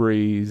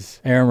Brees,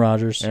 Aaron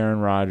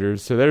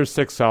Rodgers. So there's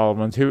 6 solid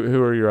ones.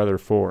 Who are your other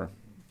 4?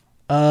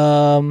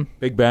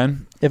 Big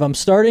Ben. If I'm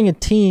starting a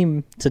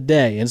team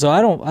today, and so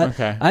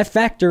I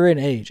factor in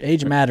age.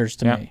 Age matters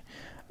to me.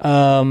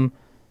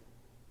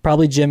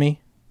 Probably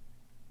Jimmy.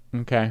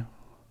 Okay.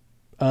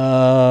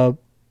 But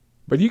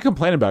you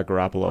complain about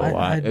Garoppolo a lot.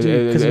 I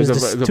do, because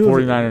as a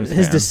 49ers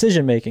his fan.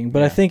 decision making.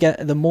 But I think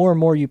the more and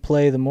more you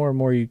play, the more and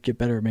more you get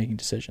better at making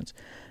decisions.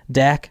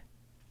 Dak.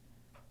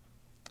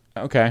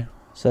 Okay.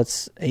 So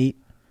that's 8.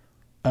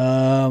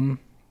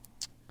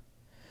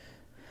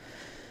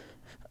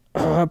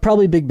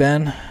 Probably Big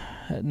Ben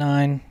at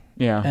 9.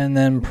 Yeah. And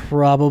then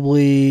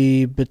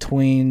probably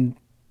between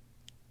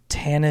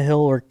Tannehill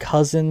or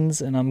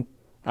Cousins, and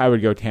I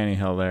would go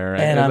Tannehill there.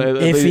 And I'm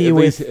iffy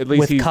with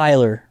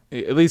Kyler.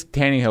 At least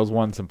Tannehill's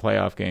won some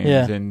playoff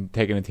games and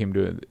taken a team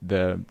to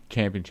the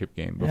championship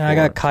game before. And I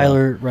got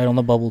Kyler right on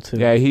the bubble too.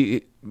 Yeah,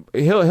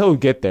 he'll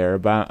get there,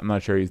 but I'm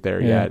not sure he's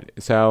there yet.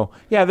 So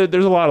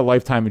there's a lot of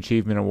lifetime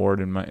achievement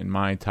award in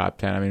my top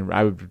 10. I mean,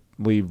 I would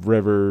leave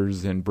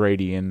Rivers and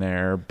Brady in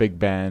there, Big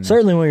Ben.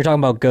 Certainly when you're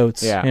talking about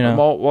GOATs. Yeah.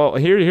 Well,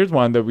 here's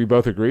one that we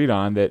both agreed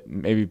on that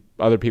maybe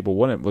other people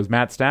wouldn't, was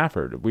Matt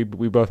Stafford. We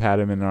both had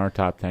him in our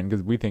top 10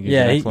 because we think he's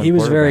an excellent he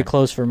was very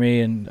close for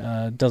me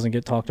and doesn't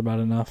get talked about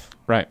enough.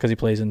 Right. Because he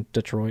plays in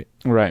Detroit.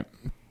 Right.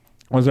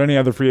 Was there any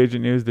other free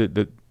agent news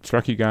that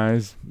struck you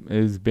guys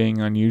as being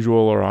unusual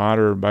or odd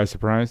or by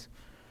surprise?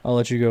 I'll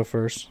let you go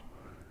first.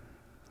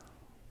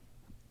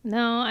 No,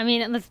 I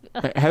mean,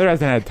 Heather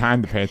hasn't had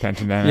time to pay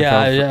attention to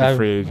NFL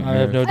free agent news. I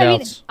have no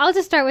doubts. I'll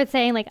just start with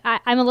saying,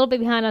 I'm a little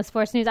bit behind on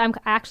sports news. I'm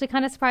actually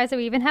kind of surprised that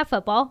we even have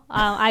football.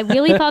 I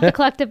really thought the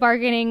collective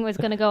bargaining was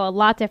going to go a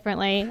lot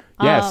differently.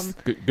 Yes,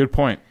 good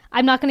point.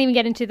 I'm not going to even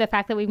get into the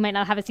fact that we might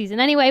not have a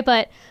season anyway,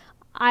 but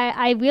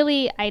I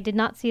did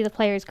not see the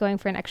players going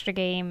for an extra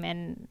game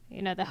and,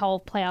 the whole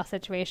playoff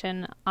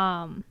situation.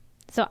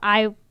 So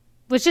I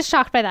was just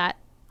shocked by that.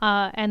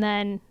 And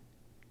then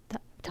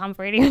Tom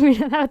Brady. I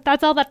mean,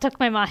 that's all that took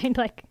my mind.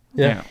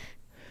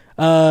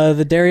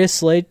 The Darius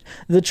Slay,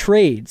 the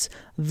trades,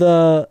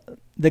 the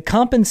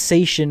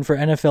compensation for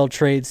NFL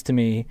trades to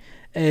me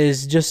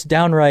is just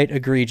downright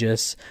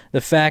egregious.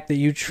 The fact that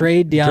you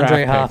trade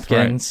DeAndre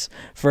Hopkins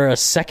for a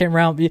second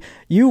round,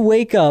 you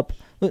wake up.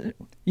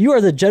 You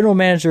are the general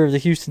manager of the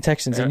Houston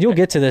Texans, and you'll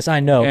get to this, I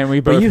know. And we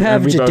both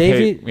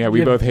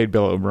hate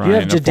Bill O'Brien. You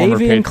have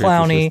Jadeveon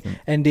Clowney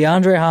and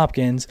DeAndre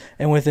Hopkins,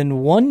 and within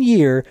 1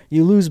 year,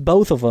 you lose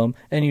both of them,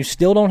 and you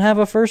still don't have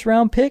a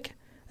first-round pick?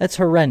 That's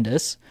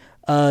horrendous.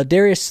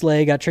 Darius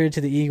Slay got traded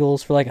to the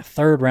Eagles for a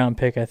third-round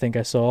pick, I think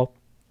I saw.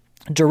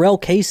 Jarrell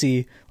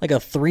Casey, a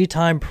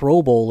 3-time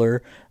Pro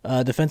Bowler,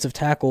 defensive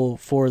tackle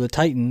for the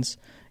Titans,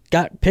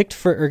 got traded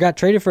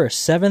for a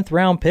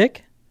 7th-round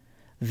pick.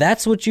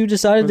 That's what you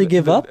decided to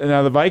give up?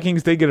 Now, the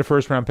Vikings did get a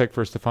first-round pick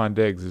for Stephon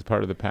Diggs as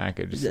part of the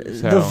package. So,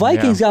 the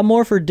Vikings got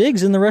more for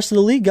Diggs than the rest of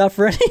the league got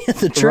for any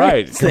of the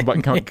trades.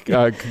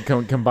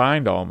 Right,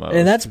 combined almost.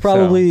 And that's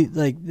probably,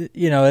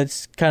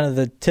 it's kind of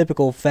the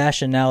typical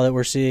fashion now that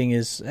we're seeing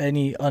is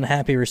any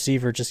unhappy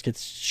receiver just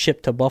gets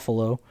shipped to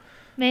Buffalo.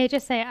 May I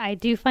just say, I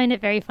do find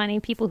it very funny,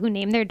 people who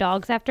name their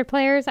dogs after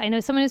players. I know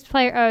someone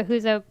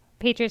who's a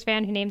Patriots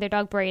fan who named their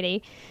dog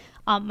Brady.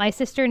 My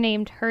sister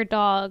named her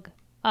dog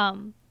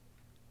Dion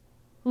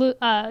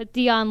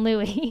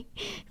Louis.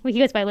 Well, he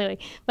goes by Louis,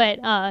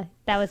 but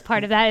that was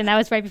part of that, and that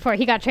was right before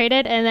he got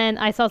traded. And then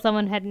I saw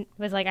someone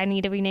was like, I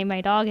need to rename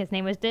my dog. His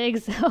name was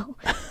Diggs. So.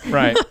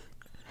 Right.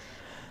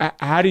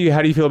 How do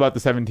you feel about the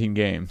 17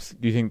 games?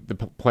 Do you think the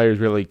players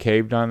really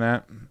caved on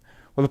that?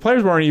 Well, the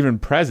players weren't even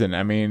present.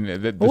 I mean,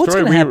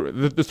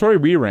 the story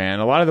we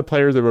ran, a lot of the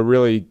players that were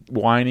really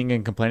whining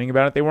and complaining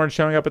about it, they weren't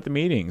showing up at the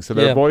meetings. So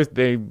their boys,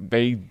 they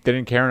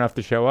didn't care enough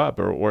to show up,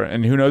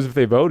 and who knows if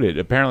they voted.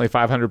 Apparently,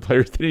 500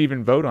 players didn't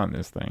even vote on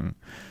this thing.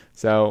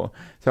 So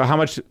how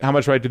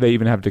much right do they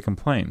even have to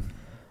complain?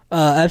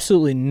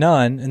 Absolutely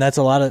none, and that's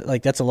a lot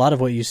of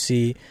what you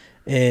see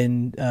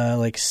in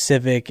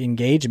civic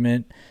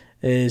engagement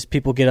is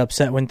people get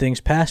upset when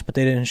things pass, but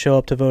they didn't show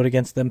up to vote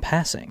against them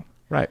passing.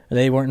 Right.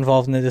 They weren't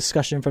involved in the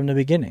discussion from the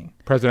beginning.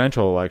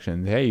 Presidential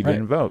elections. Hey, you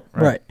didn't vote.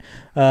 Right.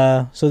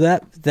 So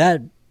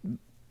that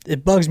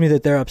it bugs me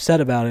that they're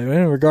upset about it.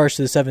 In regards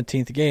to the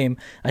 17th game,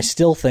 I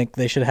still think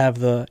they should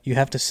have you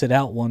have to sit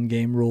out one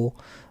game rule.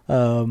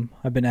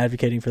 I've been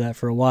advocating for that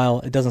for a while.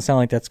 It doesn't sound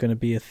like that's going to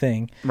be a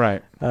thing.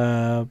 Right.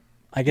 I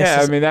guess.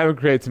 Yeah, I mean, that would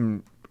create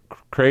some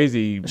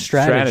crazy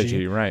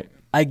strategy. Right.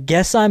 I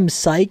guess I'm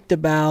psyched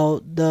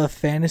about the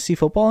fantasy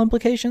football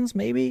implications,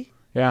 maybe.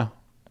 Yeah.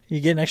 You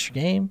get an extra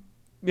game.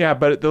 Yeah,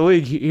 but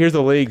here's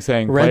the league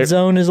saying red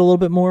zone is a little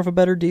bit more of a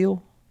better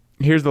deal.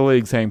 Here's the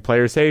league saying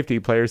player safety,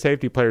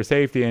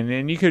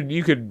 and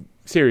you could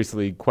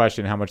seriously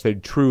question how much they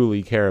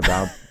truly care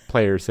about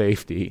player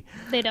safety.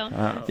 They don't.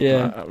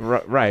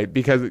 Right,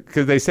 because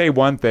they say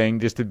one thing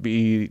just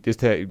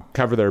to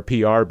cover their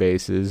PR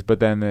bases, but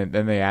then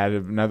they add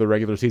another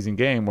regular season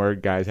game where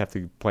guys have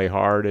to play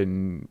hard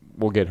and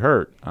will get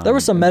hurt. There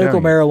was some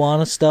medical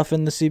marijuana stuff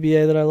in the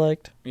CBA that I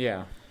liked.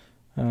 Yeah.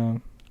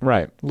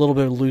 Right. A little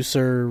bit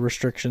looser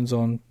restrictions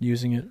on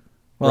using it.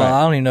 Well, right.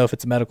 I don't even know if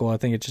it's medical. I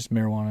think it's just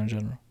marijuana in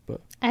general.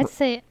 But I'd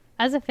say,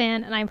 as a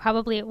fan, and I'm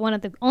probably one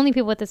of the only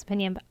people with this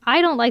opinion, but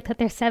I don't like that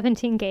there's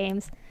 17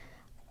 games.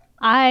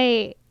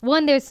 Right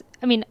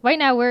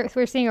now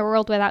we're seeing a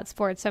world without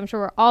sports, so I'm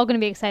sure we're all going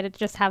to be excited to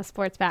just have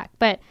sports back.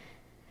 But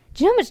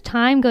do you know how much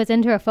time goes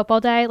into a football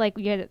day? Like,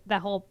 you get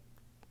that whole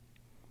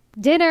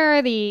dinner,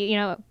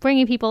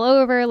 bringing people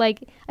over.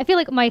 Like, I feel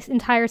like my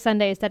entire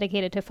Sunday is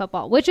dedicated to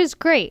football, which is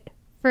great.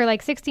 For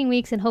 16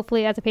 weeks, and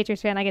hopefully as a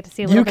Patriots fan I get to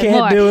see a little bit more. You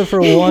can't do it for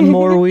one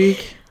more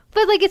week.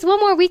 But it's one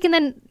more week, and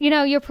then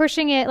you're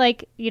pushing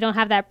it, you don't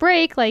have that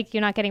break,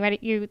 you're not getting ready.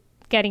 You're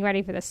getting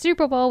ready for the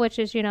Super Bowl, which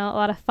is a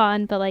lot of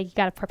fun, but you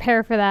got to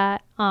prepare for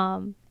that.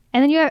 And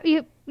then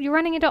you're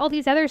running into all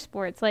these other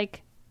sports.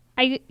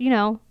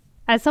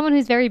 As someone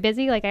who's very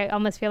busy, I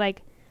almost feel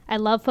like I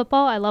love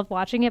football. I love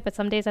watching it, but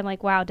some days I'm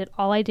like, wow, did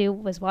all I do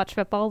was watch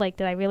football?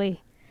 Did I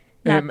really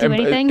not do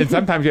anything? And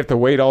sometimes you have to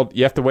wait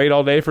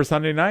all day for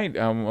Sunday night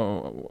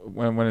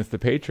when it's the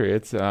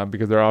Patriots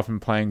because they're often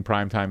playing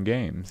primetime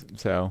games.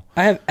 So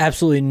I have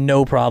absolutely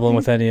no problem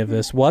with any of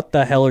this. What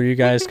the hell are you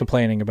guys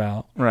complaining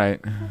about? Right.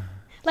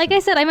 Like I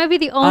said, I might be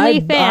the only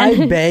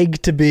fan. I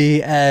beg to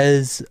be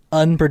as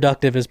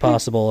unproductive as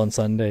possible on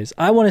Sundays.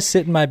 I want to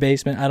sit in my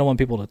basement. I don't want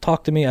people to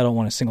talk to me. I don't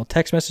want a single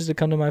text message to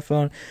come to my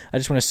phone. I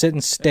just want to sit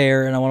and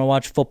stare, and I want to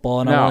watch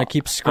football, and I want to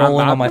keep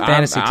scrolling on my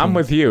fantasy team. I'm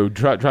with you.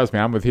 Trust me,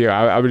 I'm with you.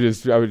 I would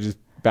just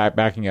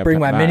backing up. Bring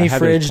my mini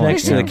fridge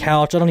next to the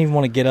couch. I don't even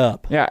want to get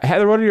up. Yeah,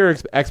 Heather, what are your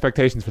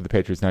expectations for the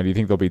Patriots now? Do you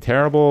think they'll be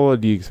terrible?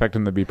 Do you expect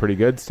them to be pretty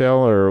good still,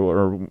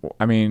 or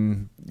I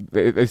mean,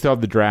 they still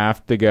have the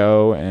draft to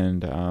go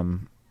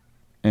and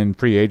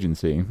free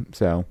agency.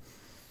 So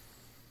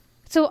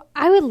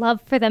I would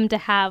love for them to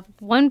have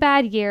one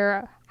bad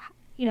year,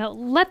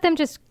 let them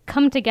just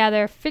come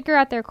together, figure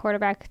out their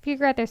quarterback,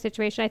 figure out their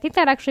situation. I think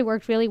that actually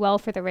worked really well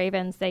for the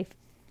Ravens. They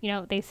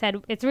said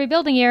it's a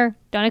rebuilding year,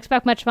 don't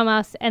expect much from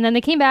us. And then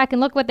they came back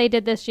and look what they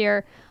did this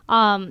year.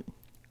 I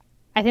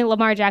think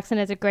Lamar Jackson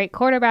is a great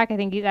quarterback. I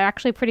think he's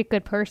actually a pretty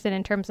good person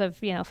in terms of,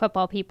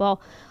 football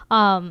people.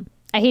 I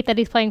hate that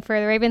he's playing for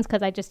the Ravens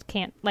because I just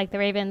can't like the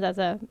Ravens as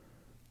a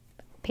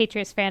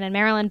Patriots fan in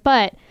Maryland,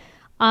 but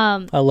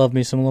I love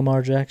me some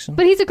Lamar Jackson.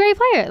 But he's a great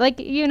player.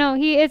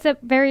 He is a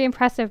very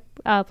impressive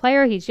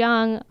player. He's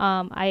young.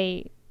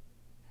 I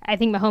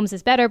think Mahomes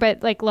is better,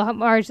 but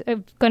Lamar's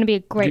going to be a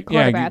great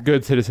quarterback. Yeah,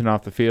 good citizen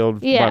off the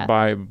field. Yeah.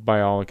 by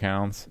all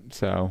accounts.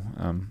 So,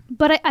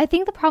 but I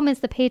think the problem is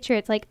the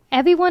Patriots.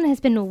 Everyone has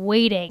been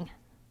waiting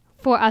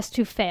for us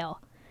to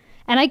fail,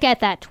 and I get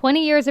that.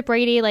 20 years of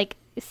Brady,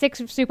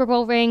 6 Super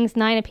Bowl rings,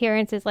 9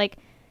 appearances.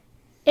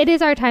 It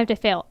is our time to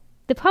fail.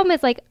 The problem is,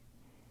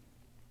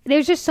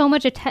 there's just so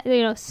much,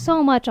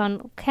 so much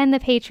on can the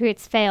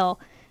Patriots fail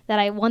that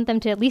I want them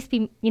to at least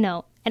be,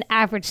 an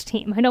average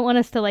team. I don't want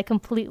us to like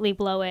completely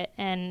blow it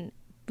and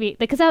be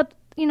because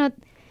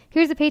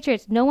here's the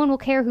Patriots. No one will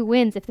care who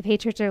wins if the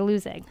Patriots are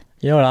losing.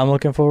 You know what I'm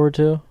looking forward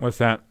to? What's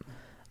that?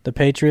 The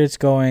Patriots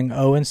going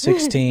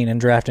 0-16 and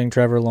drafting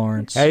Trevor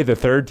Lawrence. Hey, the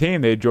third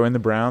team. They joined the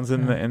Browns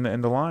and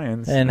the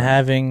Lions. And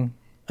having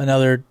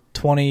another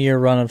 20-year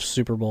run of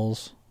Super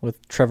Bowls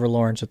with Trevor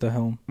Lawrence at the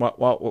helm.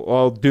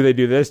 Well, do they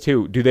do this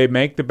too? Do they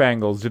make the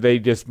Bengals? Do they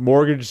just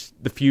mortgage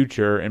the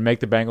future and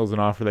make the Bengals an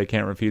offer they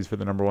can't refuse for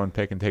the number 1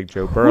 pick and take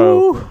Joe Burrow?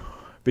 Ooh.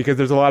 Because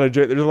there's a lot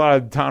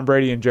of Tom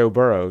Brady and Joe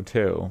Burrow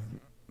too.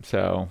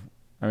 So,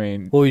 I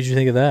mean, what did you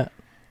think of that?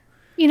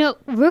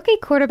 Rookie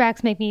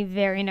quarterbacks make me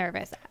very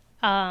nervous.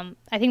 I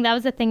think that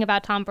was the thing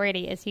about Tom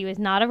Brady is he was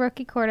not a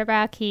rookie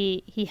quarterback.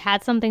 He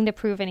had something to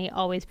prove, and he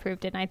always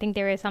proved it. And I think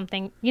there is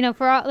something,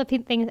 for all the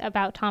things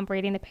about Tom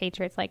Brady and the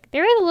Patriots, like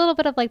there is a little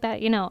bit of like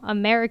that,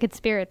 American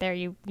spirit there.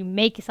 You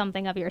make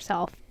something of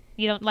yourself.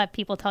 You don't let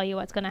people tell you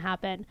what's going to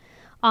happen.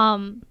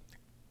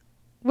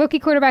 Rookie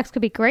quarterbacks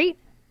could be great,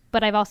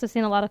 but I've also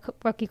seen a lot of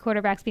rookie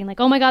quarterbacks being like,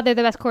 oh my God, they're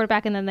the best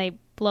quarterback, and then they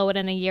blow it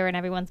in a year and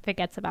everyone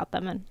forgets about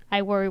them. And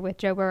I worry with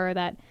Joe Burrow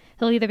that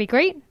he'll either be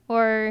great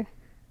or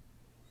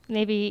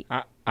maybe...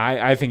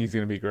 I think he's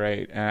going to be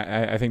great.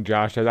 I think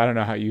Josh does. I don't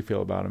know how you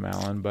feel about him,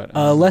 Alan, but...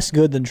 less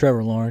good than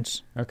Trevor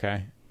Lawrence.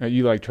 Okay.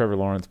 You like Trevor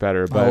Lawrence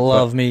better. But, I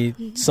love me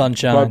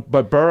sunshine.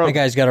 But Burrow... That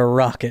guy's got a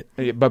rocket.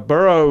 But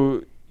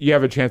Burrow... You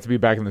have a chance to be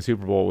back in the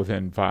Super Bowl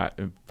within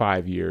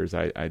 5 years,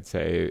 I'd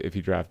say, if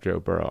you draft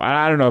Joe Burrow.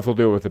 I don't know if he'll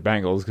do it with the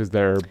Bengals because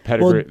their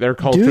pedigree, their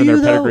culture, and their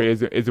pedigree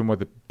isn't what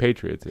the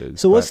Patriots is.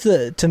 So what's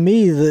to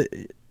me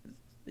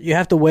you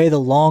have to weigh the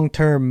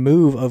long-term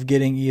move of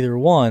getting either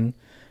one.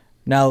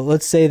 Now,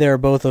 let's say they're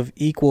both of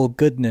equal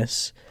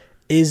goodness.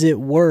 Is it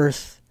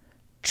worth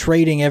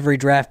trading every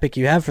draft pick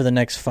you have for the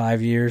next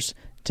 5 years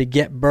to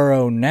get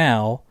Burrow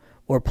now?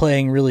 Or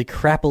playing really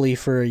crappily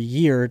for a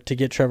year to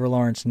get Trevor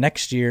Lawrence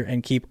next year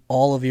and keep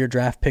all of your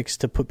draft picks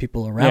to put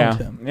people around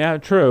him. Yeah,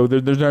 true.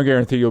 There's no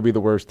guarantee you'll be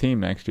the worst team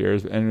next year,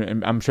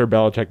 and I'm sure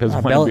Belichick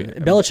doesn't want to be.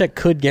 Belichick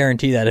could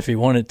guarantee that if he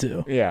wanted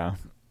to. Yeah,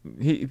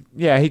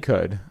 he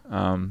could.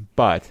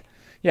 But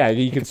yeah,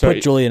 you could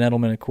put Julian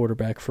Edelman at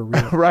quarterback for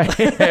real. Right.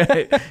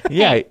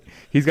 Yeah,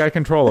 he's got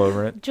control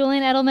over it.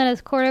 Julian Edelman as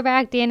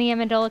quarterback. Danny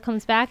Amendola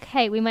comes back.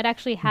 Hey, we might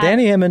actually have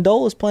Danny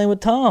Amendola's playing with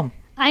Tom.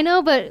 I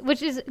know, but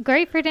which is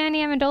great for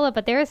Danny Amendola,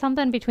 but there is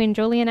something between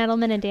Julian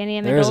Edelman and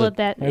Danny Amendola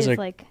that is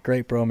like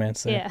great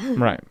bromance there. Yeah.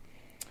 Right.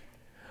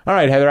 All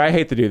right, Heather, I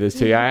hate to do this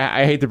to you.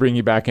 I hate to bring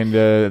you back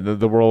into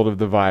the world of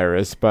the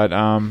virus, but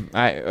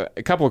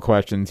a couple of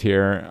questions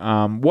here.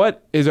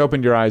 What has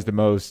opened your eyes the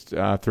most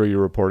through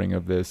your reporting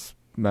of this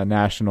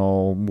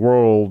national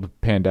world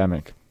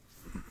pandemic?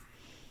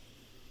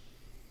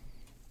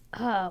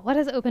 What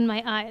has opened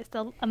my eyes?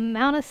 The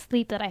amount of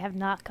sleep that I have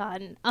not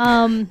gotten.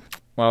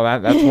 Well,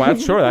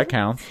 that's sure that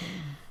counts.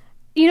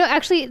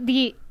 Actually,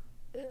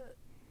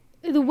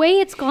 the way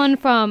it's gone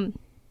from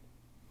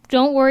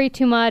don't worry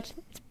too much,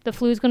 the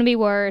flu's going to be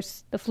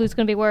worse,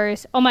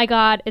 oh my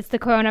God, it's the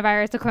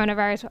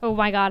coronavirus, oh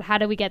my God, how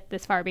do we get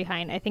this far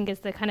behind, I think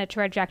is the kind of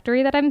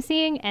trajectory that I'm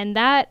seeing, and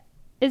that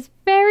is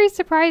very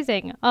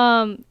surprising.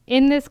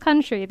 In this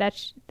country,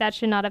 that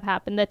should not have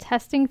happened. The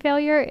testing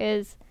failure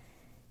is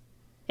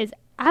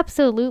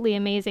absolutely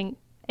amazing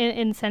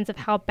in the sense of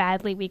how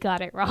badly we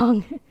got it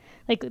wrong.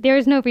 Like, there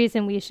is no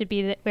reason we should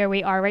be where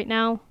we are right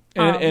now.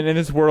 And in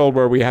this world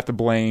where we have to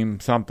blame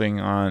something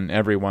on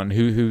everyone,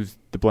 who's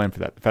to blame for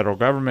that? The federal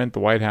government, the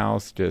White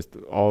House, just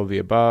all of the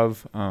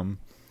above?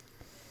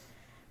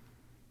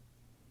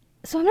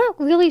 So I'm not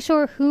really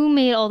sure who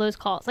made all those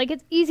calls. Like,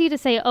 it's easy to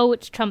say, oh,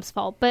 it's Trump's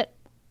fault. But,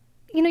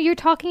 you're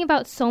talking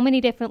about so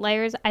many different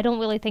layers. I don't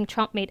really think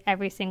Trump made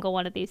every single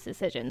one of these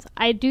decisions.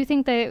 I do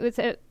think that it was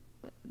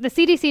the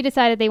CDC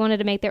decided they wanted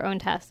to make their own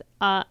tests.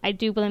 I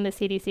do blame the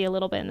CDC a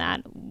little bit in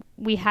that.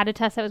 We had a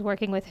test that was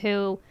working with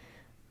WHO.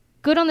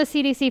 Good on the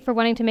CDC for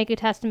wanting to make a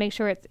test to make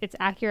sure it's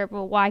accurate,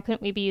 but why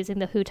couldn't we be using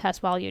the WHO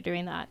test while you're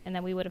doing that? And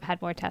then we would have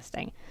had more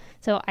testing.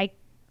 So I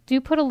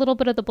do put a little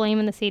bit of the blame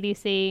in the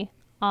CDC.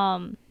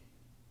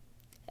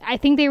 I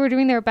think they were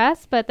doing their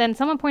best, but then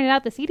someone pointed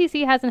out the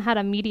CDC hasn't had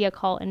a media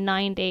call in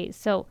 9 days.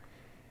 So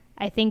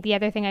I think the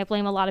other thing I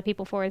blame a lot of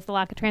people for is the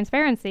lack of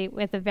transparency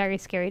with a very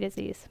scary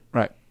disease.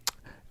 Right.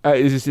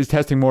 Is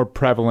testing more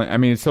prevalent? I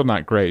mean, it's still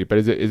not great, but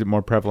is it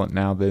more prevalent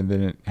now than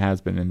it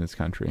has been in this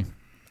country?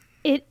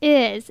 It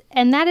is,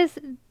 and that is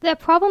the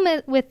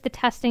problem with the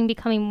testing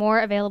becoming more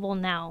available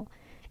now.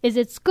 Is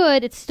it's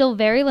good, it's still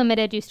very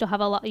limited. You still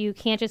have a lot. You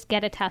can't just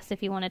get a test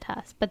if you want to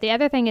test. But the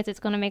other thing is, it's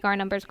going to make our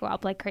numbers go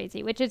up like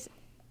crazy, which is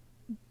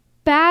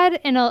bad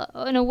in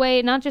a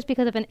way, not just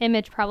because of an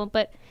image problem,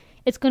 but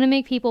it's going to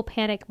make people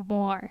panic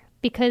more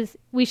because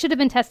we should have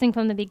been testing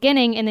from the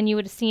beginning, and then you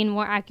would have seen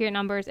more accurate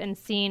numbers and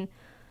seen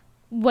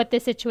what the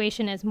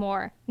situation is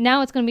more.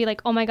 Now it's going to be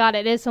like, oh my God,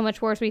 it is so much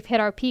worse. We've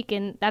hit our peak,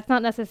 and that's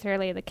not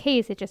necessarily the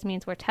case. It just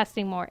means we're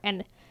testing more.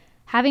 And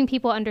having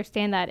people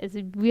understand that is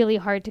really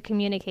hard to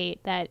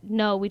communicate, that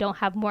no, we don't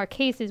have more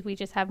cases, we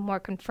just have more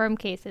confirmed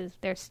cases.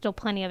 There's still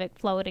plenty of it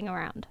floating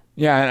around.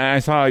 Yeah, and I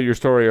saw your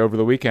story over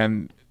the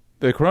weekend.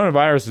 The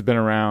coronavirus has been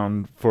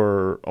around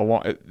for a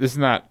long. This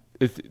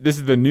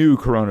is the new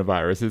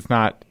coronavirus. It's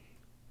not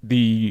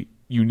the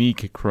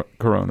unique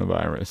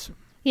coronavirus.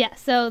 Yeah,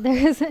 so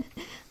there's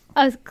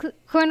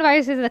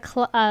coronavirus is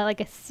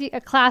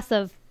a class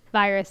of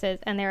viruses,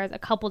 and there's a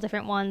couple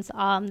different ones.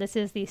 This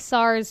is the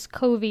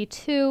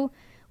SARS-CoV-2.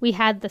 We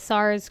had the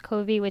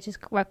SARS-CoV, which is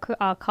what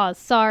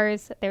caused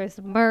SARS. There's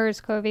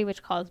MERS-CoV,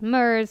 which caused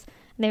MERS.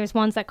 And there's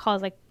ones that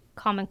cause like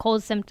common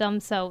cold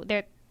symptoms, so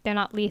they're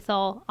not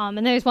lethal.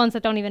 And there's ones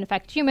that don't even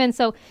affect humans.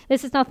 So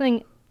this is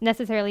nothing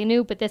necessarily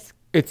new, but it's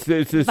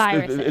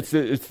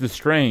the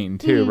strain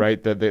too,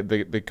 right? The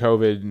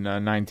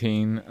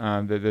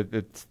COVID-19.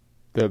 It's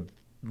the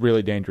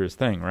really dangerous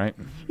thing, right?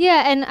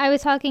 Yeah, and I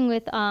was talking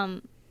with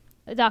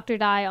Dr.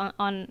 Dye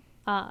on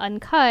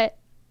Uncut,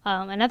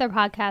 another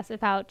podcast,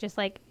 about just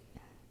like,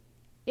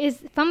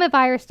 is from a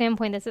virus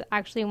standpoint, this is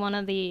actually one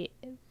of the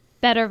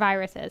better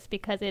viruses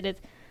because it is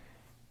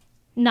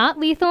not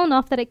lethal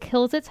enough that it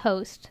kills its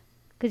host,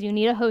 because you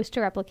need a host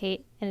to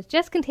replicate, and it's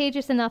just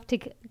contagious enough to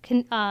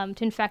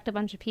infect a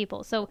bunch of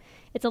people. So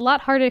it's a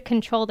lot harder to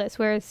control this,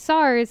 whereas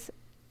SARS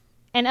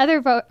and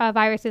other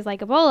viruses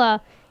like Ebola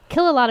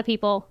kill a lot of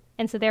people,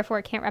 and so therefore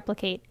it can't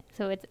replicate.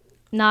 So it's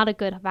not a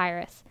good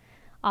virus.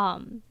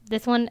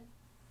 This one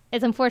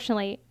is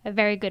unfortunately a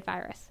very good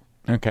virus.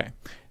 Okay.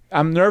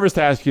 I'm nervous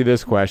to ask you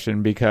this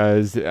question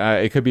because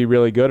it could be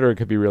really good or it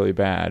could be really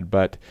bad,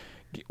 but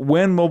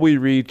when will we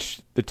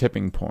reach the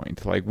tipping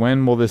point? Like,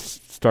 when will this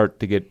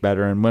start to get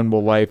better, and when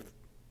will life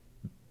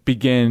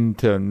begin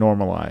to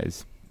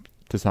normalize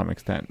to some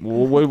extent?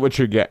 What's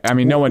your guess? I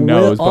mean, no one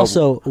knows.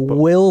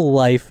 Will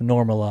life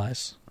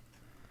normalize?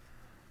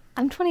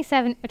 I'm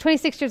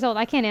 26 years old.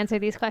 I can't answer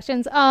these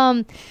questions.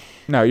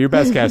 No, your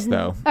best guess,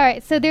 though. All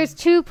right. So there's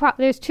two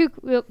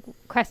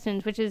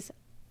questions, which is,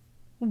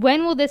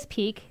 when will this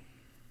peak,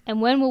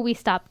 and when will we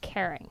stop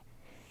caring?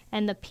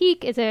 And the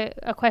peak is a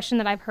question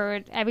that I've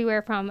heard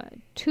everywhere from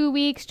 2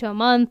 weeks to a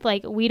month.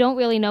 Like, we don't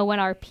really know when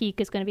our peak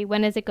is going to be.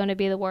 When is it going to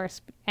be the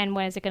worst, and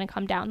when is it going to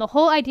come down? The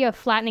whole idea of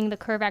flattening the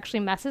curve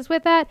actually messes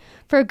with that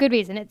for a good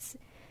reason. It's,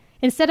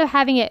 instead of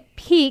having it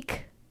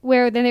peak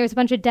where then there's a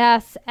bunch of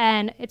deaths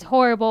and it's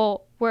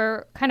horrible,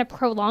 we're kind of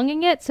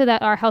prolonging it so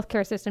that our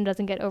healthcare system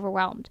doesn't get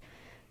overwhelmed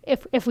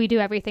if we do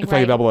everything right. It's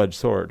like a double-edged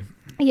sword.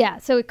 Yeah,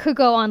 so it could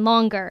go on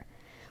longer,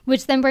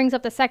 which then brings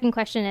up the second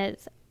question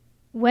is,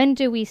 when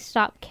do we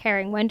stop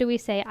caring? When do we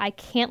say, I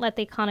can't let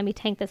the economy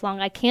tank this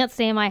long. I can't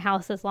stay in my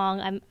house this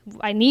long.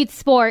 I need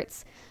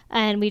sports.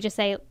 And we just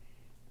say,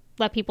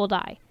 let people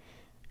die.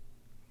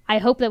 I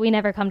hope that we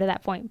never come to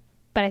that point.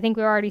 But I think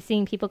we're already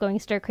seeing people going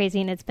stir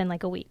crazy, and it's been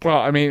like a week. Well,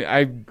 I mean,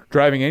 I'm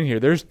driving in here.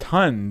 There's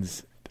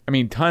tons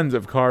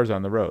of cars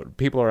on the road.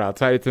 People are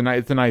outside.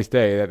 It's a nice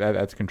day.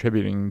 That's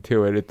contributing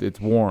to it. It's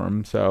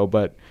warm. So,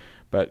 but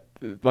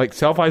like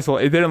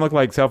self-isolation, it didn't look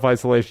like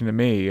self-isolation to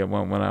me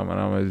when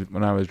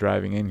I was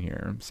driving in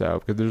here. So,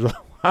 because there's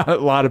a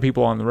lot of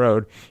people on the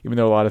road, even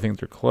though a lot of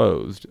things are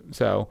closed.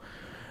 So,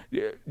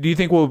 do you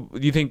think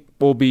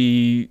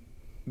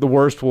the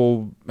worst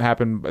will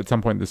happen at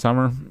some point this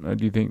summer?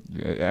 Do you think?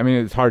 I mean,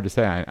 it's hard to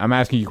say. I'm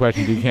asking you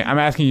questions you can't. I'm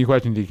asking you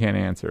questions you can't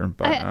answer.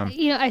 But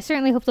I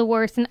certainly hope the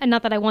worst, and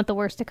not that I want the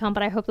worst to come,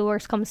 but I hope the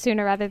worst comes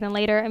sooner rather than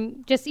later.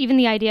 And just even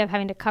the idea of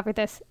having to cover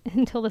this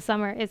until the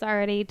summer is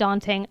already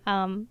daunting.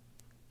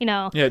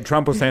 Yeah,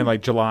 Trump was saying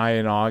like July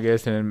and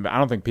August, and I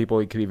don't think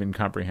people could even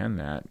comprehend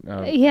that.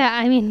 Yeah,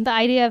 I mean, the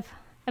idea of,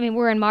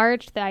 we're in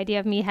March. The idea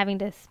of me having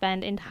to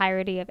spend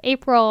entirety of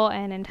April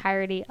and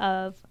entirety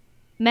of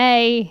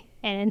May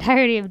and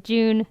entirety of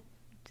June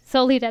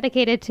solely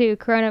dedicated to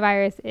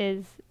coronavirus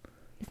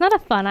it's not a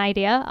fun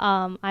idea.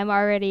 I'm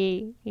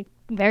already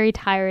very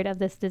tired of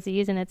this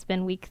disease, and it's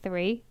been week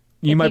 3.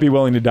 You might be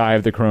willing to die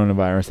of the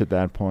coronavirus at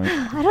that point.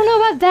 I don't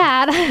know about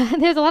that.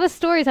 There's a lot of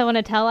stories I want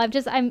to tell.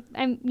 I'm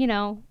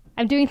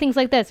doing things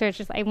like this, where it's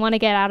just, I want to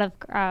get out of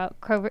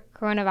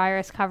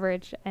coronavirus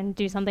coverage and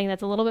do something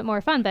that's a little bit more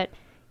fun. But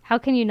how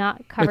can you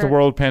not cover? It's a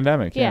world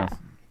pandemic. Yeah.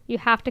 You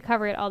have to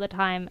cover it all the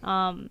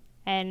time.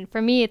 And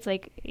for me, it's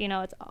like,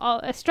 it's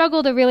a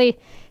struggle to really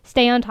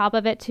stay on top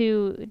of it,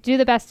 to do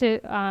the best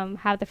to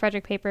have the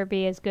Frederick paper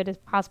be as good as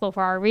possible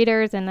for our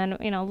readers. And then,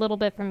 a little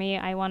bit for me,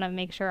 I want to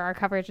make sure our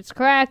coverage is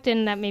correct,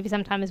 and that maybe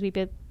sometimes we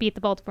beat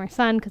the Baltimore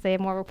Sun because they have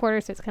more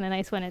reporters. So it's kind of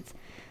nice when it's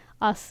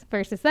us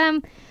versus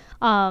them.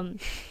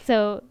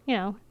 So,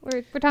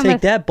 we're talking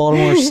Take that,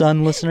 Baltimore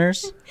Sun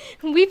listeners.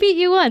 We beat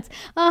you once.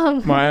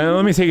 Well,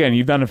 let me say again,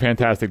 you've done a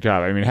fantastic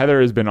job. I mean, Heather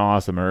has been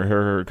awesome.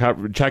 Her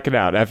check it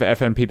out,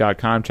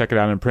 fnp.com. Check it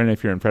out in print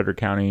if you're in Frederick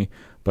County.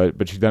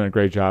 But she's done a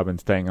great job in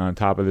staying on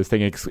top of this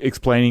thing,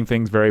 explaining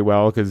things very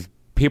well, because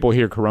people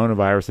hear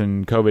coronavirus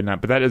and COVID,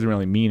 but that doesn't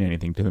really mean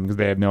anything to them because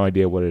they have no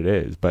idea what it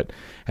is. But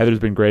Heather's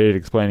been great at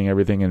explaining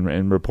everything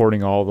and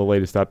reporting all the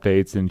latest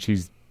updates, and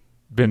she's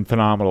been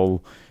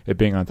phenomenal at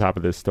being on top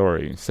of this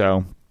story.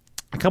 So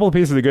a couple of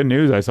pieces of good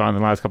news I saw in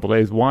the last couple of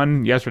days.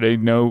 One, yesterday,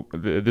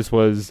 this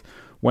was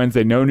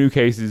Wednesday, no new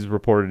cases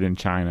reported in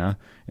China,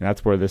 and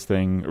that's where this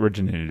thing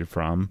originated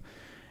from.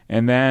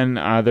 And then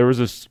there was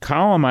this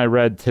column I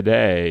read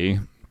today.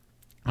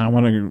 I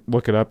want to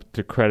look it up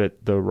to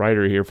credit the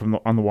writer here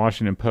on the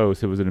Washington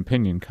Post. It was an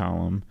opinion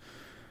column.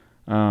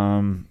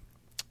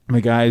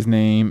 The guy's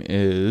name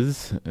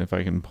is, if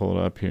I can pull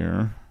it up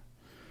here,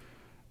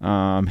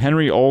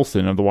 Henry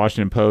Olson of the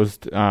Washington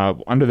Post,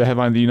 under the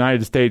headline, "The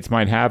United States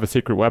might have a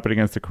secret weapon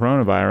against the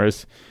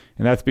coronavirus,"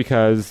 and that's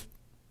because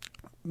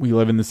we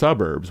live in the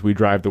suburbs. We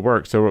drive to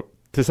work. So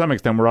to some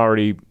extent, we're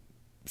already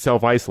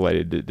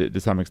self-isolated to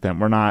some extent.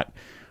 We're not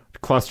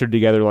clustered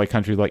together like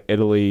countries like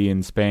Italy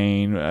and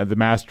Spain. The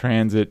mass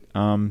transit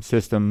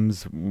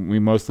systems, we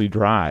mostly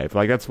drive.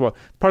 Like that's part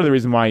of the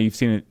reason why you've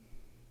seen it,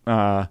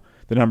 the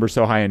number's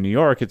so high in New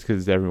York. It's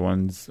because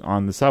everyone's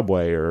on the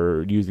subway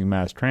or using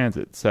mass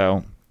transit.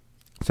 So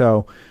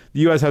the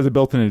U.S. has a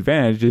built-in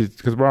advantage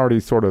because we're already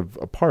sort of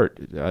apart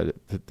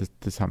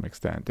to some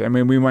extent. I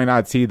mean, we might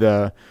not see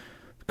the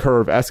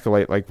curve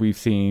escalate like we've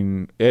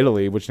seen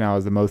Italy, which now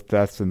has the most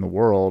deaths in the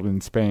world,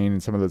 and Spain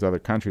and some of those other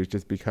countries,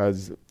 just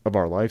because of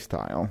our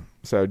lifestyle.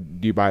 So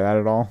do you buy that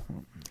at all?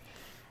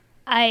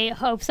 I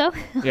hope so.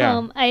 Yeah.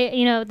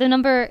 The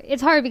number,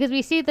 it's hard because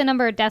we see the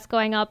number of deaths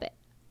going up.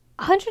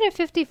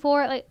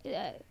 154,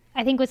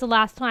 I think was the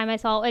last time I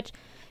saw, which,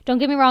 don't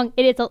get me wrong,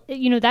 it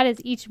is, that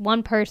is each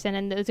one person,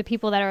 and those are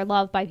people that are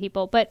loved by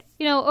people. But,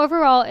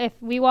 overall, if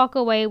we walk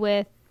away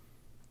with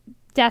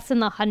deaths in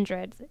the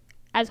hundreds,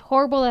 as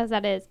horrible as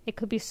that is, it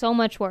could be so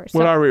much worse.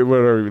 What are we,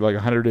 like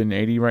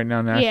 180 right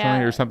now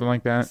nationally or something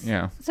like that?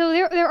 Yeah. So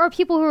there are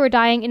people who are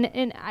dying,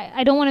 and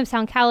I don't want to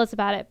sound callous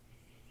about it,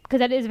 because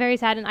that is very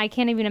sad, and I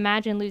can't even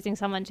imagine losing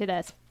someone to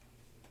this.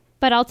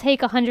 But I'll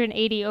take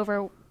 180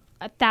 over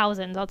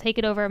thousands. I'll take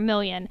it over 1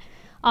 million.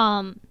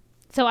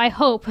 So I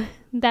hope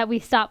that we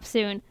stop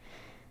soon.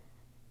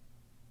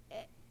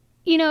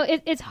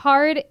 It's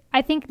hard.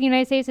 I think the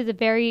United States is a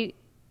very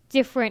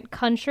different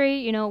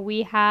country.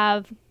 We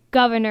have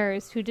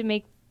governors who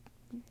make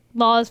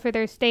laws for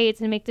their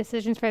states and make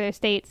decisions for their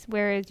states,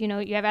 whereas,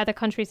 you have other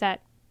countries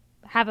that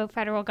have a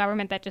federal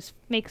government that just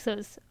makes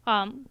those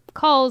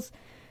calls.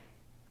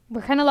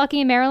 We're kind of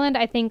lucky in Maryland.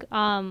 I think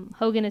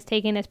Hogan is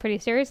taking this pretty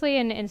seriously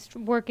and is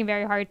working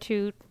very hard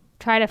to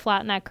try to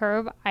flatten that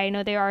curve. I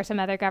know there are some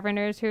other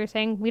governors who are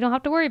saying we don't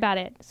have to worry about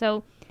it.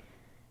 So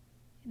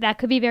that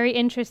could be very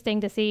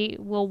interesting to see,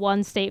 will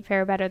one state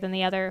fare better than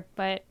the other?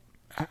 But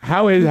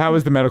how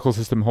is the medical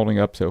system holding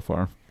up so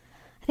far?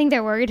 I think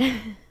they're worried.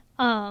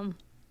 I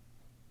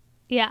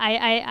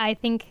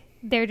think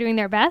they're doing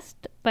their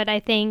best, but I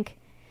think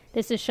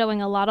this is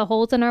showing a lot of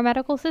holes in our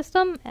medical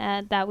system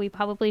that we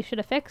probably should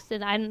have fixed.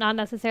 And I'm not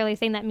necessarily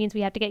saying that means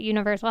we have to get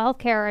universal health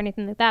care or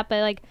anything like that,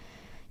 but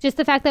just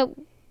the fact that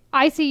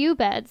ICU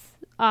beds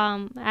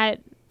at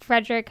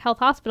Frederick Health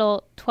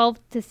Hospital, 12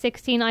 to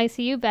 16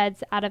 ICU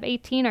beds out of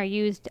 18 are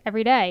used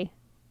every day.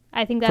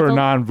 I think that's for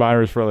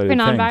non-virus related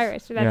things. For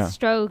non-virus. That's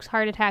strokes,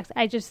 heart attacks.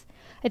 I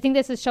think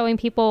this is showing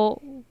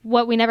people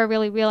what we never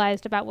really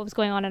realized about what was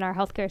going on in our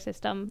healthcare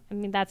system. I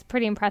mean, that's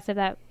pretty impressive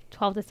that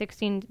 12 to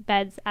 16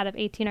 beds out of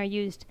 18 are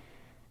used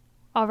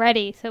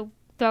already. So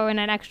throw in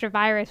an extra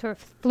virus or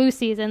flu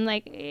season,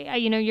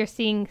 you're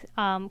seeing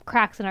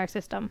cracks in our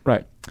system.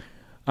 Right.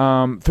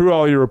 Through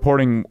all your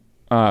reporting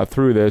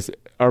through this,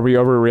 are we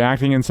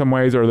overreacting in some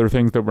ways? Or are there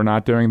things that we're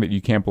not doing that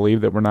you can't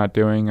believe that we're not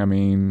doing? I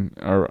mean,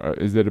 or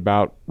is it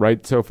about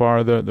right so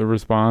far, the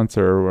response,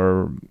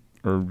 or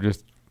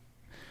just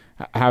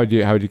how would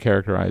you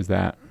characterize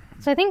that?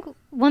 So I think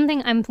one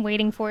thing I'm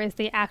waiting for is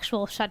the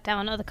actual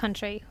shutdown of the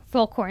country,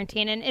 full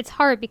quarantine. And it's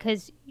hard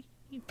because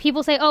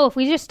people say, if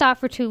we just stop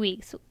for 2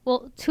 weeks.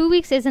 Well, 2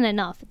 weeks isn't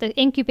enough. The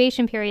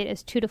incubation period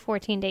is 2 to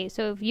 14 days.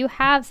 So if you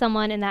have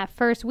someone in that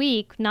first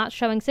week not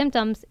showing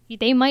symptoms,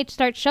 they might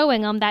start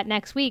showing them that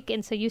next week.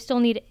 And so you still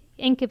need to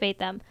incubate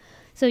them.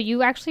 So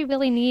you actually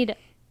really need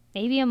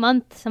maybe a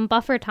month, some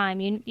buffer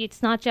time.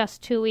 It's not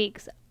just 2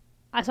 weeks.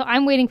 So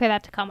I'm waiting for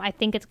that to come. I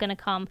think it's going to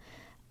come.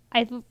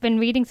 I've been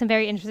reading some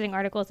very interesting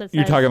articles that says...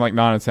 You're talking like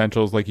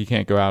non-essentials, like you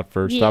can't go out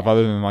for stuff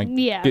other than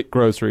get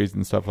groceries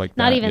and stuff like that.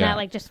 Not even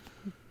that, just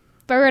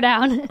burr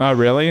down. Oh,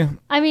 really?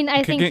 I mean,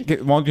 I think...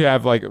 Won't you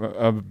have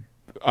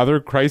other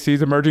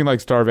crises emerging, like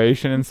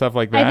starvation and stuff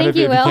like that? I think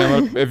you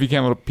will. If you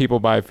can't let people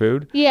buy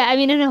food? Yeah, I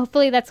mean, and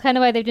hopefully that's kind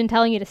of why they've been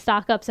telling you to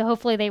stock up. So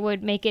hopefully they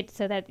would make it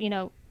so that,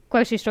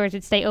 grocery stores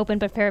would stay open,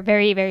 but for a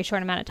very, very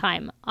short amount of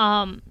time.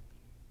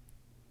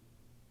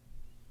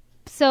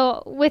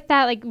 So with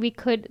that, you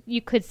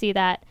could see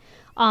that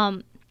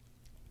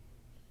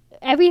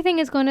everything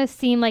is going to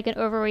seem like an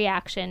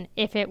overreaction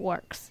if it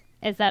works.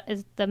 That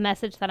is the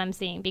message that I'm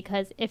seeing,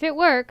 because if it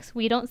works,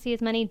 we don't see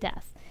as many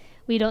deaths.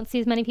 We don't see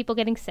as many people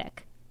getting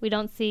sick. We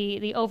don't see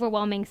the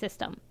overwhelming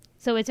system.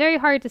 So it's very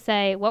hard to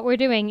say what we're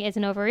doing is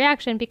an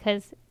overreaction,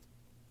 because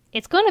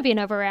it's going to be an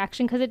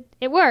overreaction because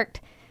it worked.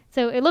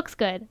 So it looks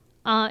good.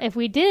 If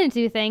we didn't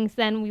do things,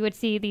 then we would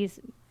see these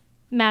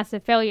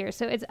massive failures.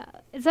 So it's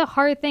a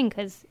hard thing,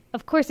 because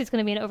of course it's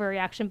going to be an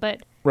overreaction,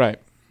 but right.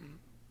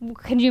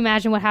 can you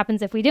imagine what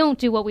happens if we don't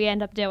do what we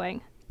end up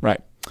doing?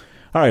 Right.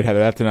 All right, Heather,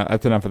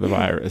 that's enough of the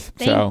virus.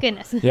 Thank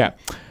goodness. Yeah.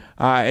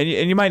 And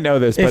you might know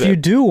this, if but you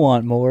do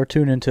want more,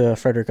 tune into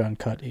Frederick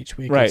Uncut each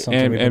week. Right, it's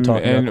something we've been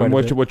talking about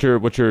quite a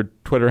bit. What's your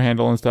Twitter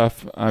handle and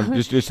stuff?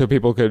 Just so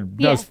people could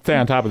stay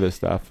on top of this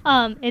stuff.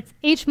 It's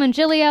H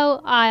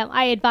Mongilio.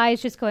 I advise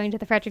just going to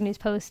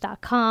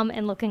thefredericknewspost.com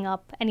and looking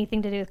up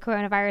anything to do with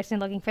coronavirus and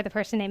looking for the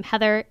person named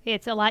Heather.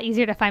 It's a lot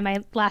easier to find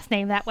my last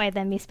name that way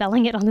than me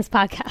spelling it on this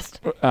podcast.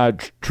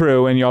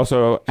 True, and you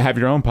also have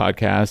your own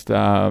podcast,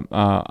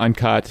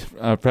 Uncut.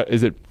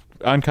 Is it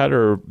Uncut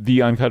or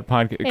the Uncut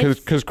podcast?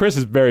 Because Chris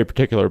is very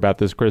particular about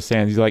this. Chris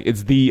Sands, he's like,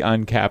 it's the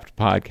Uncapped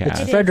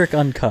podcast. It's Frederick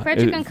Uncut.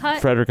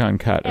 Frederick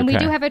Uncut. And we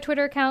do have a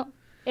Twitter account.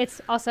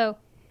 It's also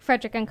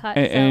Frederick Uncut.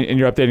 And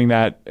you're updating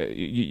that.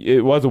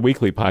 It was a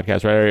weekly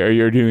podcast, right? Are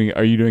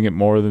you doing it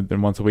more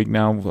than once a week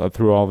now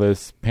through all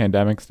this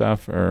pandemic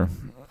stuff, or?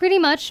 Pretty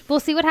much.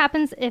 We'll see what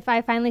happens if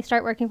I finally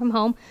start working from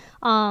home.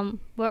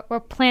 We're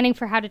planning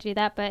for how to do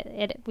that, but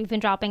we've been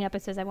dropping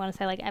episodes, I want to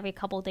say, like every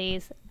couple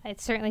days.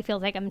 It certainly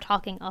feels like I'm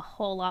talking a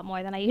whole lot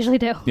more than I usually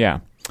do. Yeah.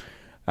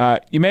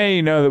 You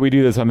may know that we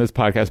do this on this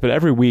podcast, but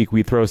every week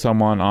we throw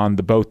someone on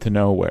the boat to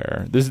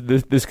nowhere.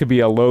 This could be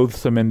a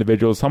loathsome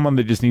individual, someone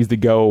that just needs to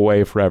go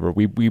away forever.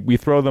 We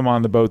throw them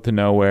on the boat to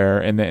nowhere,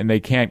 and they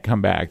can't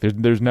come back.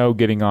 There's no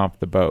getting off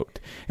the boat.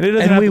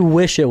 And we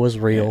wish it was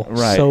real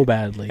so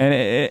badly. And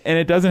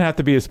it doesn't have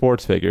to be a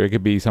sports figure. It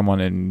could be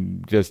someone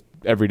in just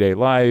everyday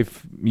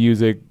life,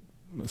 music,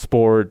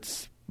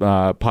 sports,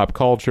 pop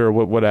culture,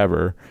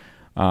 whatever.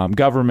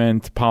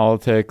 Government,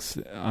 politics.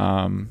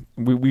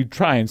 We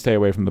try and stay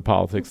away from the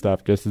politics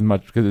stuff just as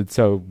much because it's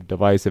so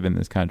divisive in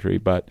this country.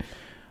 But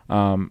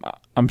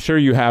I'm sure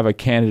you have a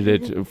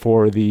candidate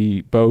for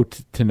the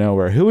boat to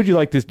nowhere. Who would you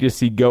like to just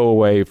see go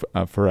away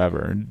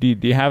forever? Do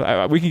you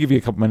have? We can give you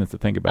a couple minutes to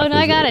think about. Oh no,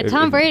 I got it.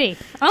 Tom Brady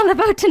on the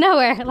boat to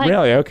nowhere.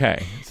 Really?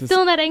 Okay.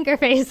 Still in that anger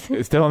phase.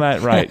 Still in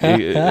that, right?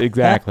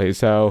 Exactly.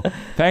 So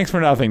thanks for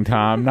nothing,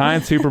 Tom.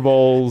 9 Super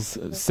Bowls,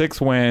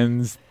 6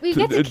 wins. We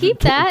get to keep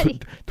that.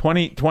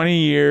 20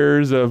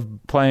 years of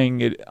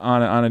playing it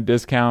on a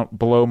discount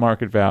below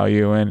market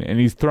value, and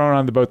he's thrown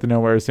on the boat to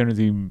nowhere as soon as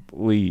he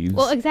leaves.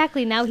 Well,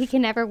 exactly. Now he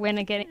can never win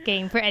a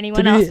game for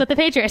anyone else but the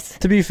Patriots.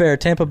 To be fair,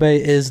 Tampa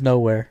Bay is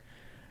nowhere.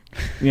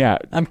 Yeah.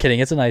 I'm kidding.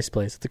 It's a nice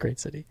place. It's a great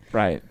city.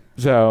 Right.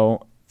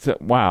 So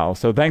wow.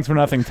 So thanks for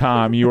nothing,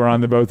 Tom. You were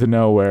on the boat to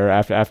nowhere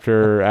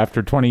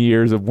after 20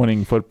 years of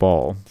winning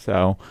football.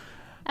 So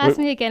ask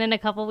me again in a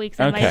couple weeks.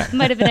 I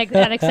might have been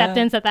at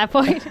acceptance at that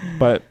point.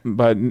 But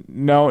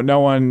no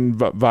one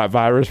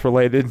virus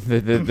related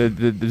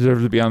that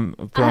deserves to be thrown on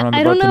the boat to nowhere.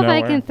 I don't know if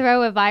I can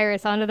throw a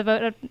virus onto the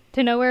boat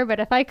to nowhere, but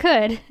if I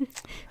could.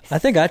 I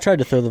think I tried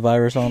to throw the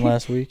virus on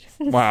last week.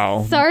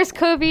 Wow.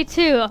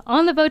 SARS-CoV-2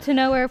 on the boat to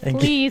nowhere.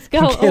 Please go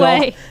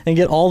away. And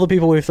get all the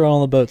people we've thrown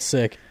on the boat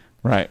sick.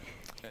 Right.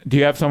 Do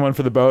you have someone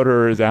for the boat,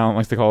 or as Alan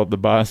likes to call it, the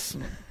bus?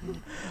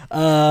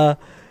 I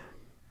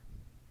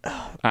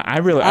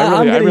really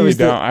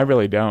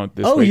don't.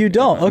 This week. You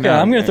don't? Okay, no,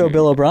 I'm going to throw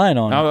Bill O'Brien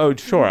on. Oh,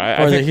 sure.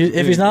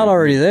 If he's not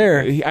already there.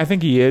 I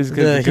think he is.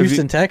 The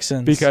Houston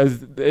Texans. Because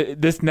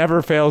this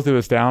never fails to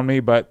astound me,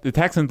 but the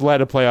Texans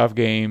led a playoff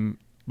game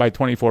by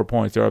 24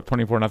 points. They're up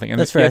 24-0.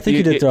 That's fair. I think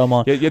you did throw him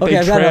on. Yet okay,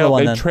 I've got another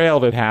one then. They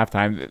trailed at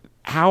halftime.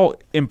 How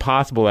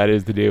impossible that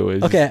is to do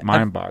is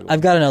mind-boggling.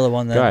 I've got another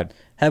one then. Go ahead.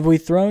 Have we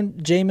thrown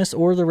Jameis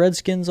or the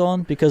Redskins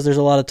on? Because there's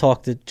a lot of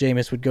talk that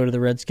Jameis would go to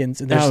the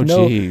Redskins, and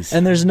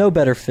there's no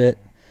better fit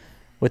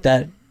with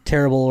that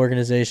terrible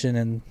organization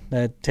and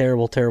that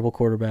terrible, terrible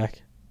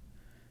quarterback.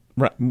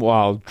 Right.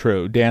 Well,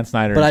 true. Dan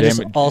Snyder, but I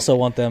just also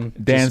want them.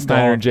 Dan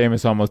Snyder and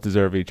Jameis almost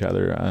deserve each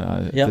other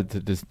to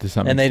some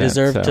extent. And they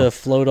deserve to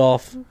float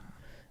off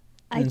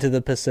into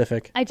the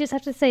Pacific. I just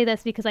have to say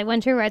this because I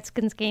went to a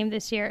Redskins game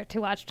this year to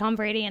watch Tom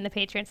Brady and the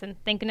Patriots, and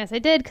thank goodness I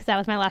did because that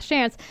was my last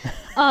chance.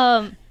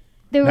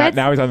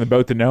 Now he's on the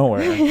boat to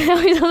nowhere. Now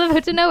he's on the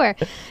boat to nowhere.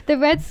 The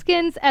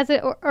Redskins, as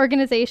an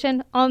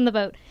organization, on the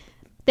boat,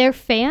 their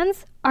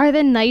fans are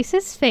the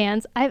nicest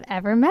fans I've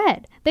ever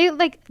met.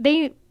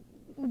 They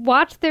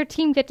watched their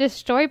team get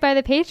destroyed by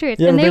the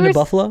Patriots. You ever been to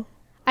Buffalo?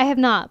 I have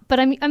not, but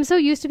I'm so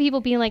used to people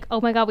being like,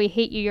 "Oh my God, we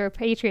hate you. You're a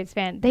Patriots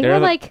fan." They're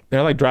like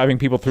driving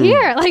people through.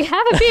 Here, like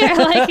have a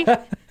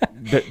beer.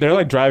 They're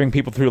like driving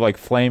people through like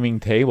flaming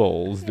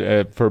tables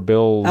for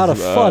Bills out of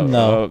fun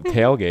though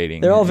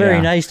tailgating. They're all very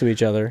nice to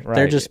each other. Right.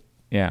 They're just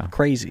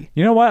crazy.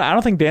 You know what? I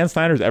don't think Dan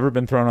Snyder's ever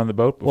been thrown on the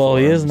boat before. Well,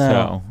 he is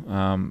now.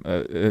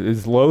 So,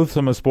 as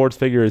loathsome a sports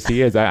figure as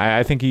he is,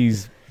 I think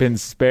he's been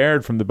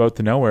spared from the boat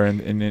to nowhere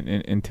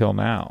until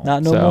now.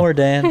 Not no more,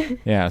 Dan.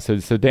 Yeah, so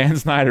Dan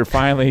Snyder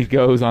finally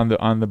goes on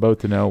the boat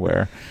to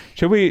nowhere.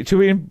 Should we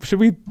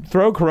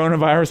throw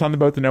coronavirus on the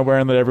boat to nowhere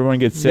and let everyone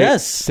get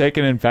sick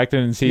and infected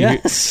and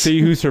see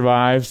who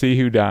survives, see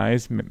who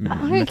dies? I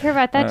don't care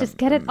about that. Just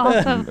get it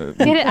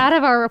out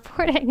of our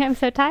reporting. I'm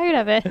so tired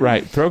of it.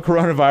 Right, throw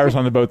coronavirus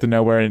on the boat to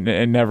nowhere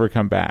and never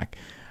come back.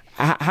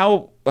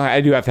 How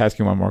I do have to ask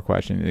you one more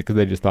question because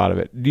I just thought of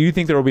it. Do you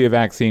think there will be a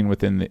vaccine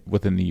within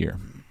the year?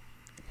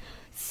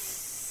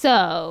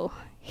 So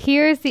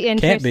Here's the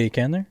interest. Can't be,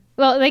 can there?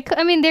 Well,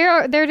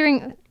 they're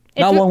doing.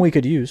 Not one we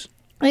could use.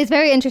 It's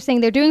very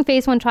interesting. They're doing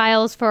phase 1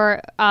 trials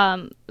for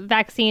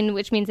vaccine,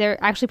 which means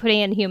they're actually putting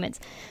it in humans,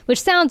 which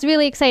sounds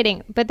really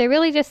exciting. But they're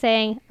really just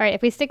saying, all right,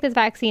 if we stick this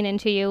vaccine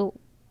into you,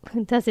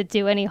 does it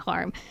do any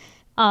harm?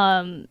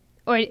 So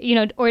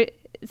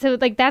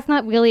that's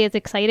not really as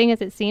exciting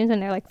as it seems.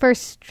 And they're like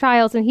first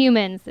trials in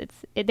humans.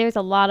 There's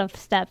a lot of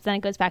steps. Then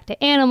it goes back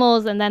to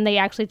animals, and then they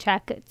actually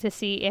check to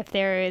see if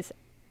there is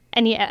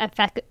any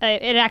effect.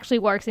 It actually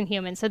works in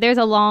humans. So there's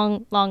a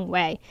long, long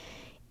way.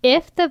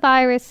 If the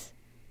virus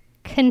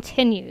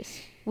continues,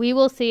 we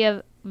will see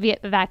a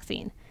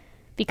vaccine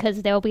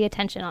because there will be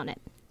attention on it.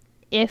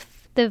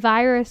 If the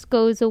virus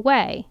goes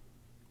away,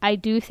 I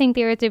do think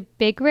there is a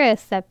big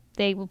risk that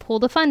they will pull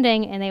the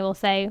funding and they will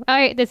say, all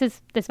right,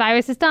 this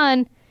virus is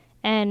done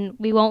and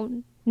we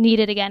won't need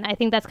it again. I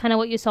think that's kind of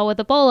what you saw with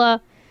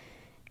Ebola.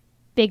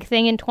 Big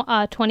thing in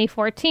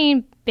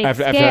 2014, big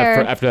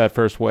scare. After that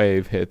first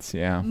wave hits,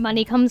 yeah.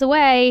 Money comes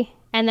away,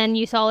 and then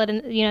you saw it in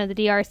the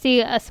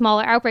DRC, a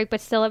smaller outbreak,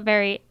 but still a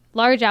very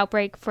large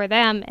outbreak for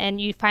them, and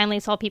you finally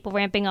saw people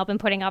ramping up and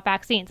putting out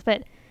vaccines.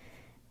 But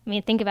I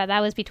mean, think about that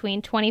was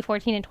between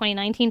 2014 and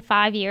 2019,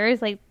 5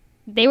 years. Like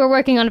they were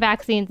working on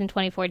vaccines in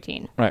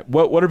 2014. Right.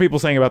 What are people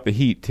saying about the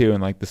heat too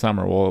in like the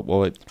summer?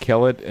 Will it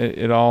kill it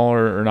at all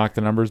or knock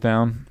the numbers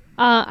down?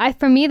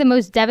 For me, the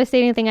most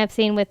devastating thing I've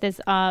seen with this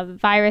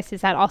virus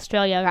is that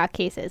Australia got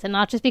cases, and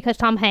not just because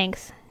Tom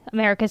Hanks,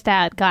 America's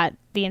dad, got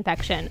the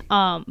infection,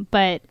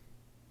 but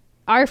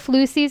our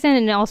flu season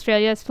and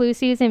Australia's flu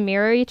season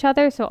mirror each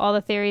other. So all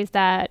the theories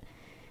that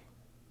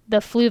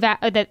the flu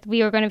that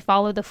we were going to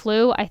follow the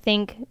flu, I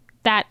think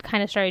that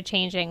kind of started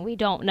changing. We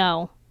don't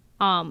know.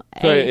 So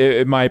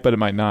it might, but it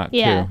might not.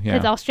 Yeah, Yeah,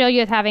 because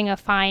Australia is having a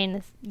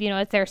fine.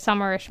 It's their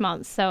summerish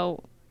months.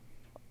 So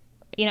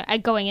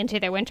going into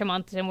their winter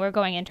months, and we're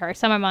going into our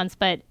summer months.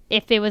 But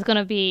if it was going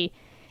to be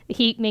the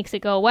heat makes it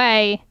go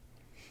away,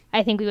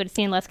 I think we would have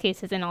seen less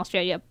cases in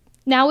Australia.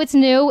 Now it's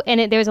new,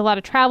 and there's a lot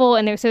of travel,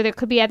 and there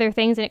could be other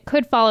things, and it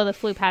could follow the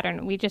flu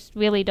pattern. We just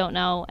really don't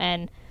know,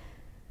 and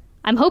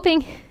I'm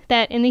hoping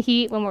that in the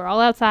heat, when we're all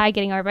outside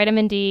getting our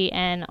vitamin D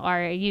and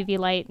our UV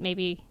light,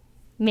 maybe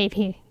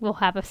we'll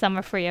have a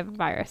summer free of a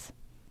virus.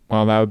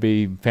 Well, that would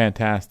be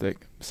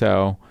fantastic.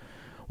 So,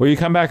 will you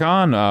come back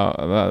on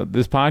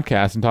this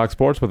podcast and talk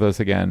sports with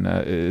us again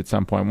at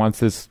some point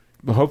once this?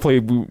 Hopefully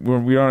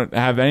we don't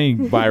have any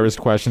virus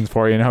questions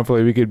for you, and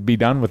hopefully we could be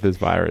done with this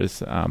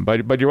virus.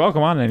 But you're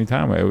welcome on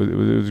anytime. It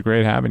was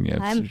great having you.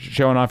 It's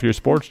showing off your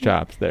sports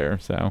chops there.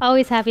 So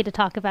always happy to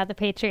talk about the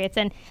Patriots,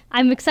 and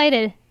I'm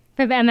excited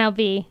for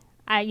MLB.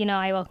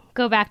 I will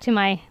go back to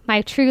my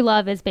true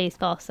love is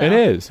baseball. So. It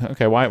is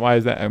okay. Why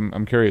is that?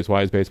 I'm curious.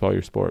 Why is baseball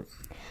your sport?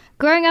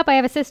 Growing up, I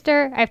have a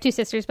sister. I have two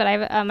sisters,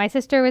 but my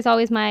sister was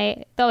always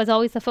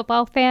the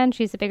football fan.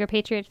 She's a bigger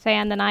Patriots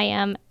fan than I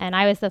am, and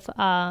I was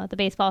the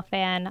baseball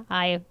fan.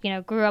 I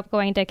grew up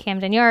going to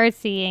Camden Yards,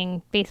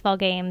 seeing baseball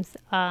games.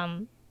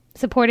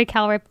 Supported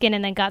Cal Ripken,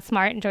 and then got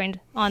smart and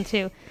joined on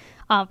to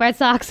Red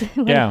Sox.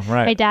 Yeah,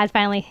 right. My dad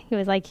he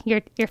was like,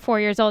 "You're 4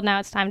 years old now.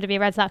 It's time to be a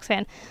Red Sox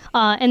fan."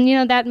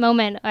 And that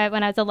moment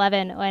when I was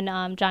 11,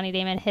 when Johnny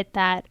Damon hit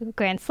that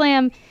grand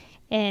slam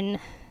in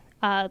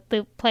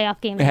the playoff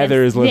game.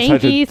 Heather has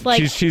lived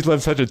she's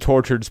lived such a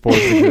tortured sports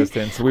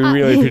existence. We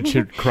really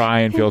should cry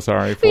and feel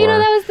sorry for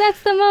her.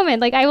 That's the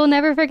moment. Like I will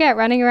never forget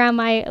running around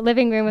my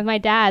living room with my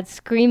dad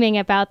screaming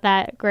about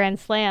that grand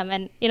slam.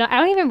 And I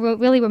don't even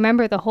really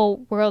remember the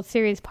whole World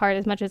Series part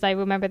as much as I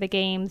remember the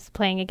games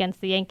playing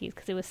against the Yankees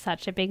because it was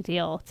such a big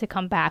deal to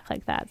come back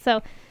like that.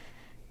 So.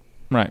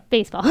 Right.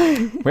 Baseball.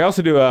 We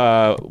also do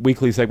a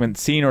weekly segment,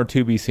 Seen or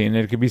To Be Seen.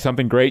 It could be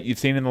something great you've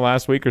seen in the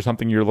last week or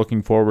something you're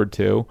looking forward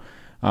to.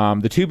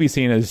 The to be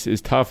seen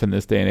is tough in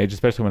this day and age,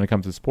 especially when it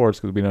comes to sports,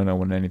 because we don't know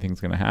when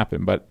anything's going to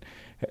happen. But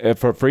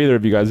for either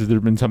of you guys, has there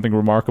been something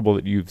remarkable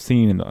that you've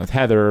seen?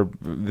 Heather,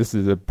 this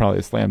is probably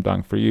a slam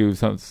dunk for you.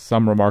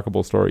 Some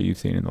remarkable story you've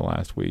seen in the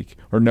last week,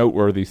 or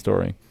noteworthy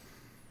story.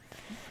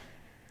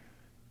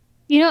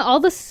 All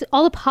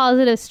the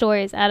positive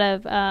stories out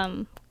of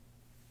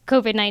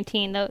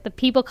COVID-19, the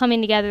people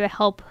coming together to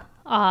help.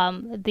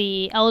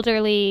 The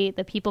elderly,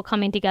 the people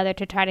coming together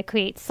to try to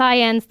create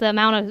science, the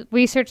amount of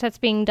research that's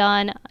being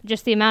done,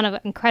 just the amount of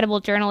incredible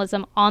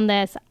journalism on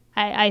this.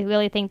 I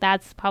really think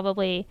that's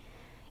probably,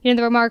 the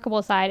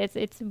remarkable side.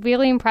 It's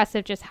really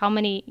impressive just how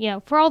many,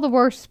 for all the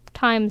worst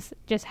times,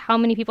 just how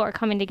many people are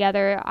coming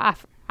together,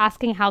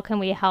 asking how can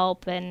we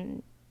help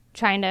and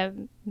trying to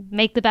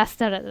make the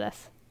best out of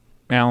this.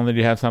 Alan, did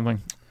you have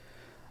something?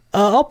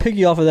 I'll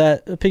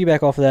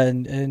piggyback off of that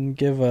and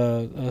give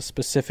a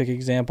specific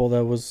example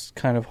that was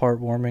kind of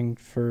heartwarming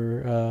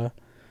for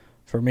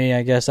me.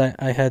 I guess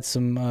I had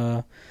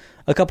a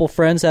couple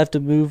friends have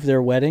to move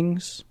their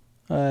weddings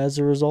as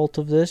a result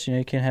of this.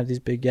 You can't have these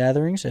big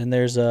gatherings, and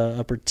there's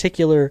a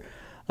particular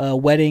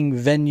wedding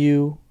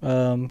venue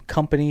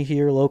company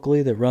here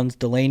locally that runs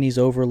Delaney's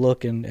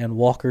Overlook and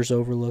Walker's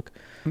Overlook.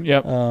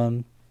 Yep.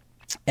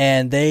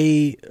 And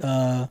the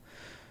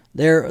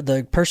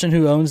person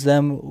who owns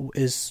them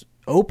is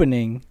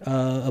opening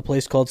a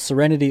place called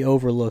Serenity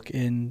Overlook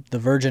in the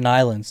Virgin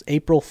Islands,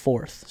 April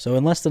 4th. So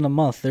in less than a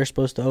month, they're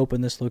supposed to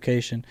open this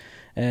location,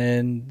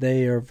 and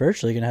they are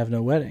virtually going to have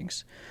no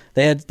weddings.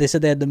 They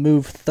said they had to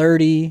move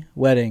 30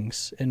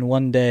 weddings in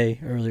one day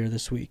earlier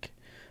this week.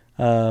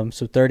 So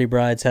 30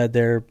 brides had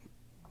their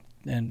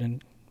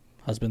and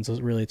husbands.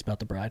 Really, it's about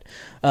the bride.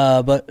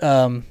 But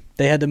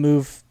they had to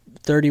move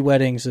 30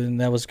 weddings, and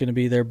that was going to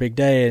be their big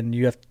day. And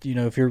you have,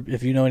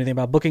 if you know anything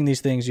about booking these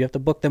things, you have to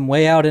book them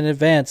way out in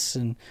advance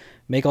and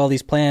make all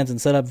these plans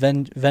and set up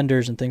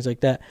vendors and things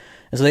like that.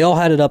 And so they all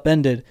had it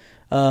upended.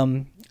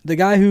 The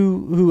guy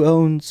who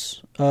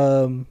owns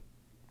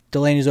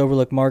Delaney's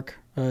Overlook, Mark,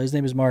 his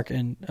name is Mark,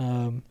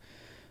 and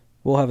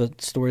we'll have a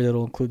story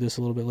that'll include this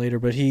a little bit later.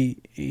 But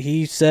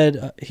he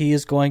said he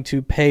is going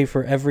to pay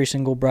for every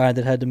single bride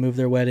that had to move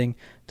their wedding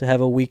to have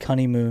a week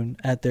honeymoon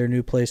at their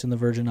new place in the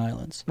Virgin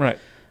Islands. Right.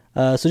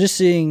 So just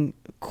seeing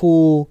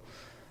cool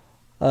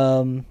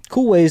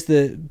ways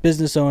that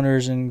business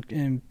owners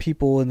and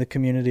people in the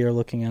community are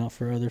looking out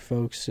for other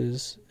folks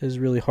is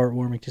really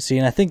heartwarming to see.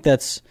 And I think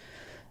that's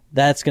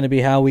going to be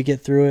how we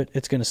get through it.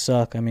 It's going to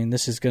suck. I mean,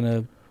 this is going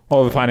to...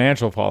 Well, the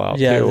financial fallout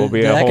too will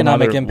be the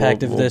economic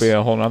impact of this will be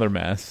a whole other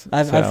mess.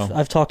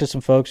 I've talked to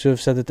some folks who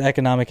have said that the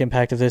economic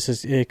impact of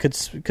this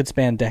could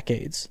span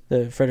decades.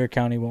 The Frederick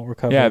County won't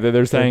recover. Yeah,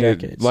 they're saying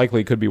it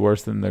likely could be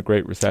worse than the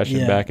Great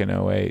Recession back in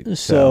 2008.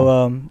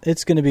 So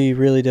it's going to be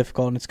really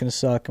difficult, and it's going to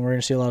suck, and we're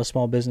going to see a lot of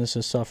small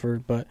businesses suffer.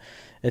 But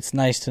it's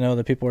nice to know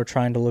that people are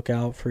trying to look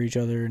out for each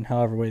other in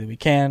however way that we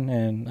can.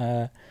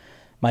 And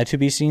my to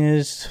be seen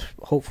is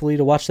hopefully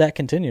to watch that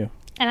continue.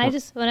 And I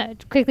just want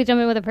to quickly jump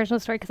in with a personal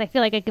story because I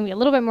feel like it can be a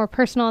little bit more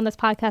personal on this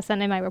podcast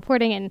than in my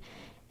reporting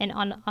and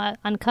on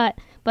Uncut.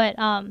 But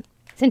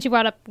since you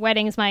brought up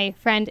weddings, my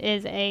friend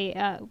is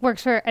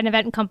works for an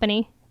event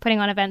company putting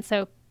on events,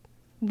 so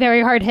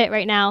very hard hit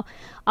right now.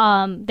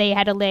 They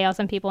had to lay off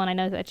some people, and I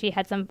know that she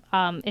had some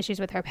issues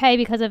with her pay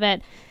because of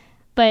it.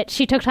 But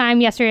she took time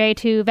yesterday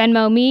to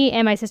Venmo me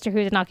and my sister,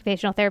 who's an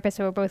occupational therapist,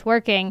 so we're both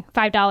working,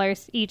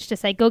 $5 each to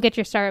say, go get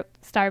your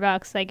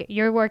Starbucks. Like,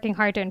 you're working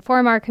hard to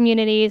inform our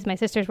communities. My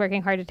sister's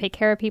working hard to take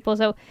care of people.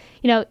 So,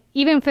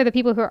 even for the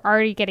people who are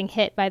already getting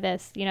hit by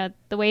this,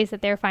 the ways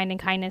that they're finding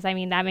kindness, I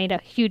mean, that made a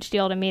huge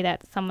deal to me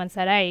that someone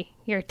said, hey,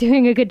 you're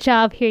doing a good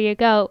job. Here you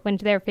go, when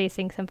they're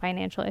facing some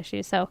financial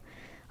issues. So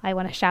I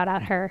want to shout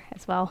out her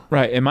as well.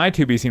 Right. And my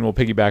to be seen will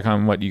piggyback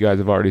on what you guys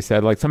have already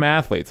said. Like some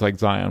athletes, like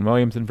Zion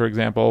Williamson, for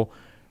example.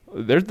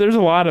 There's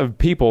a lot of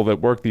people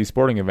that work these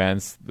sporting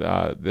events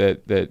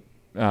that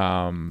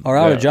are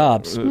out of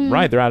jobs.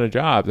 Right, they're out of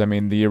jobs. I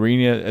mean, the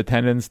arena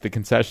attendants, the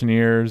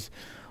concessionaires,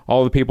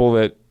 all the people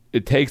that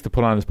it takes to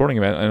put on a sporting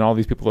event, and all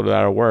these people that are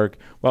out of work.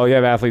 Well, you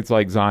have athletes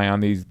like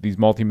Zion, these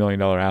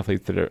multi-million-dollar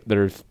athletes that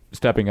are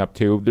stepping up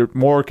too.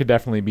 More could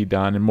definitely be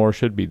done, and more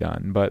should be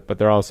done. But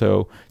they're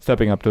also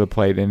stepping up to the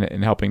plate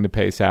and helping to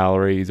pay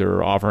salaries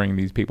or offering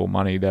these people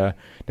money to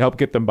help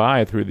get them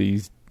by through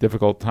these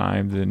difficult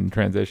times and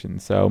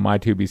transitions. So my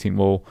to be seen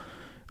will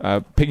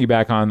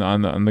piggyback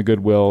on the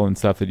goodwill and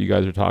stuff that you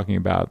guys are talking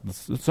about.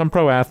 Some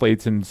pro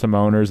athletes and some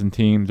owners and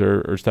teams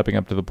are stepping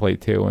up to the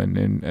plate too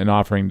and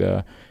offering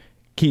to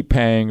keep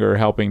paying or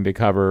helping to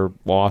cover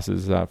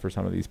losses for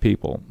some of these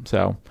people.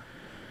 So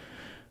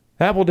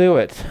that will do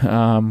it.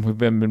 We've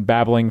been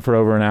babbling for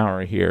over an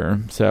hour here,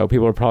 so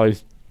people are probably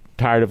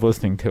tired of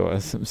listening to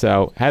us.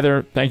 So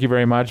Heather, thank you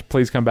very much.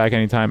 Please come back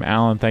anytime.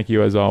 Alan, thank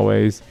you as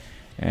always.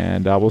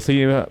 And we'll see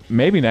you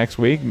maybe next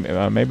week,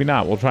 maybe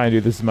not. We'll try and do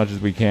this as much as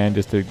we can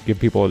just to give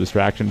people a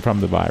distraction from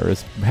the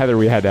virus. Heather,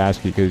 we had to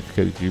ask you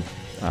because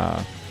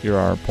you're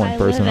our point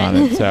person on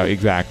it. So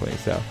exactly.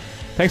 So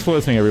thanks for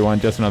listening, everyone.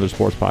 Just another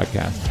sports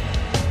podcast.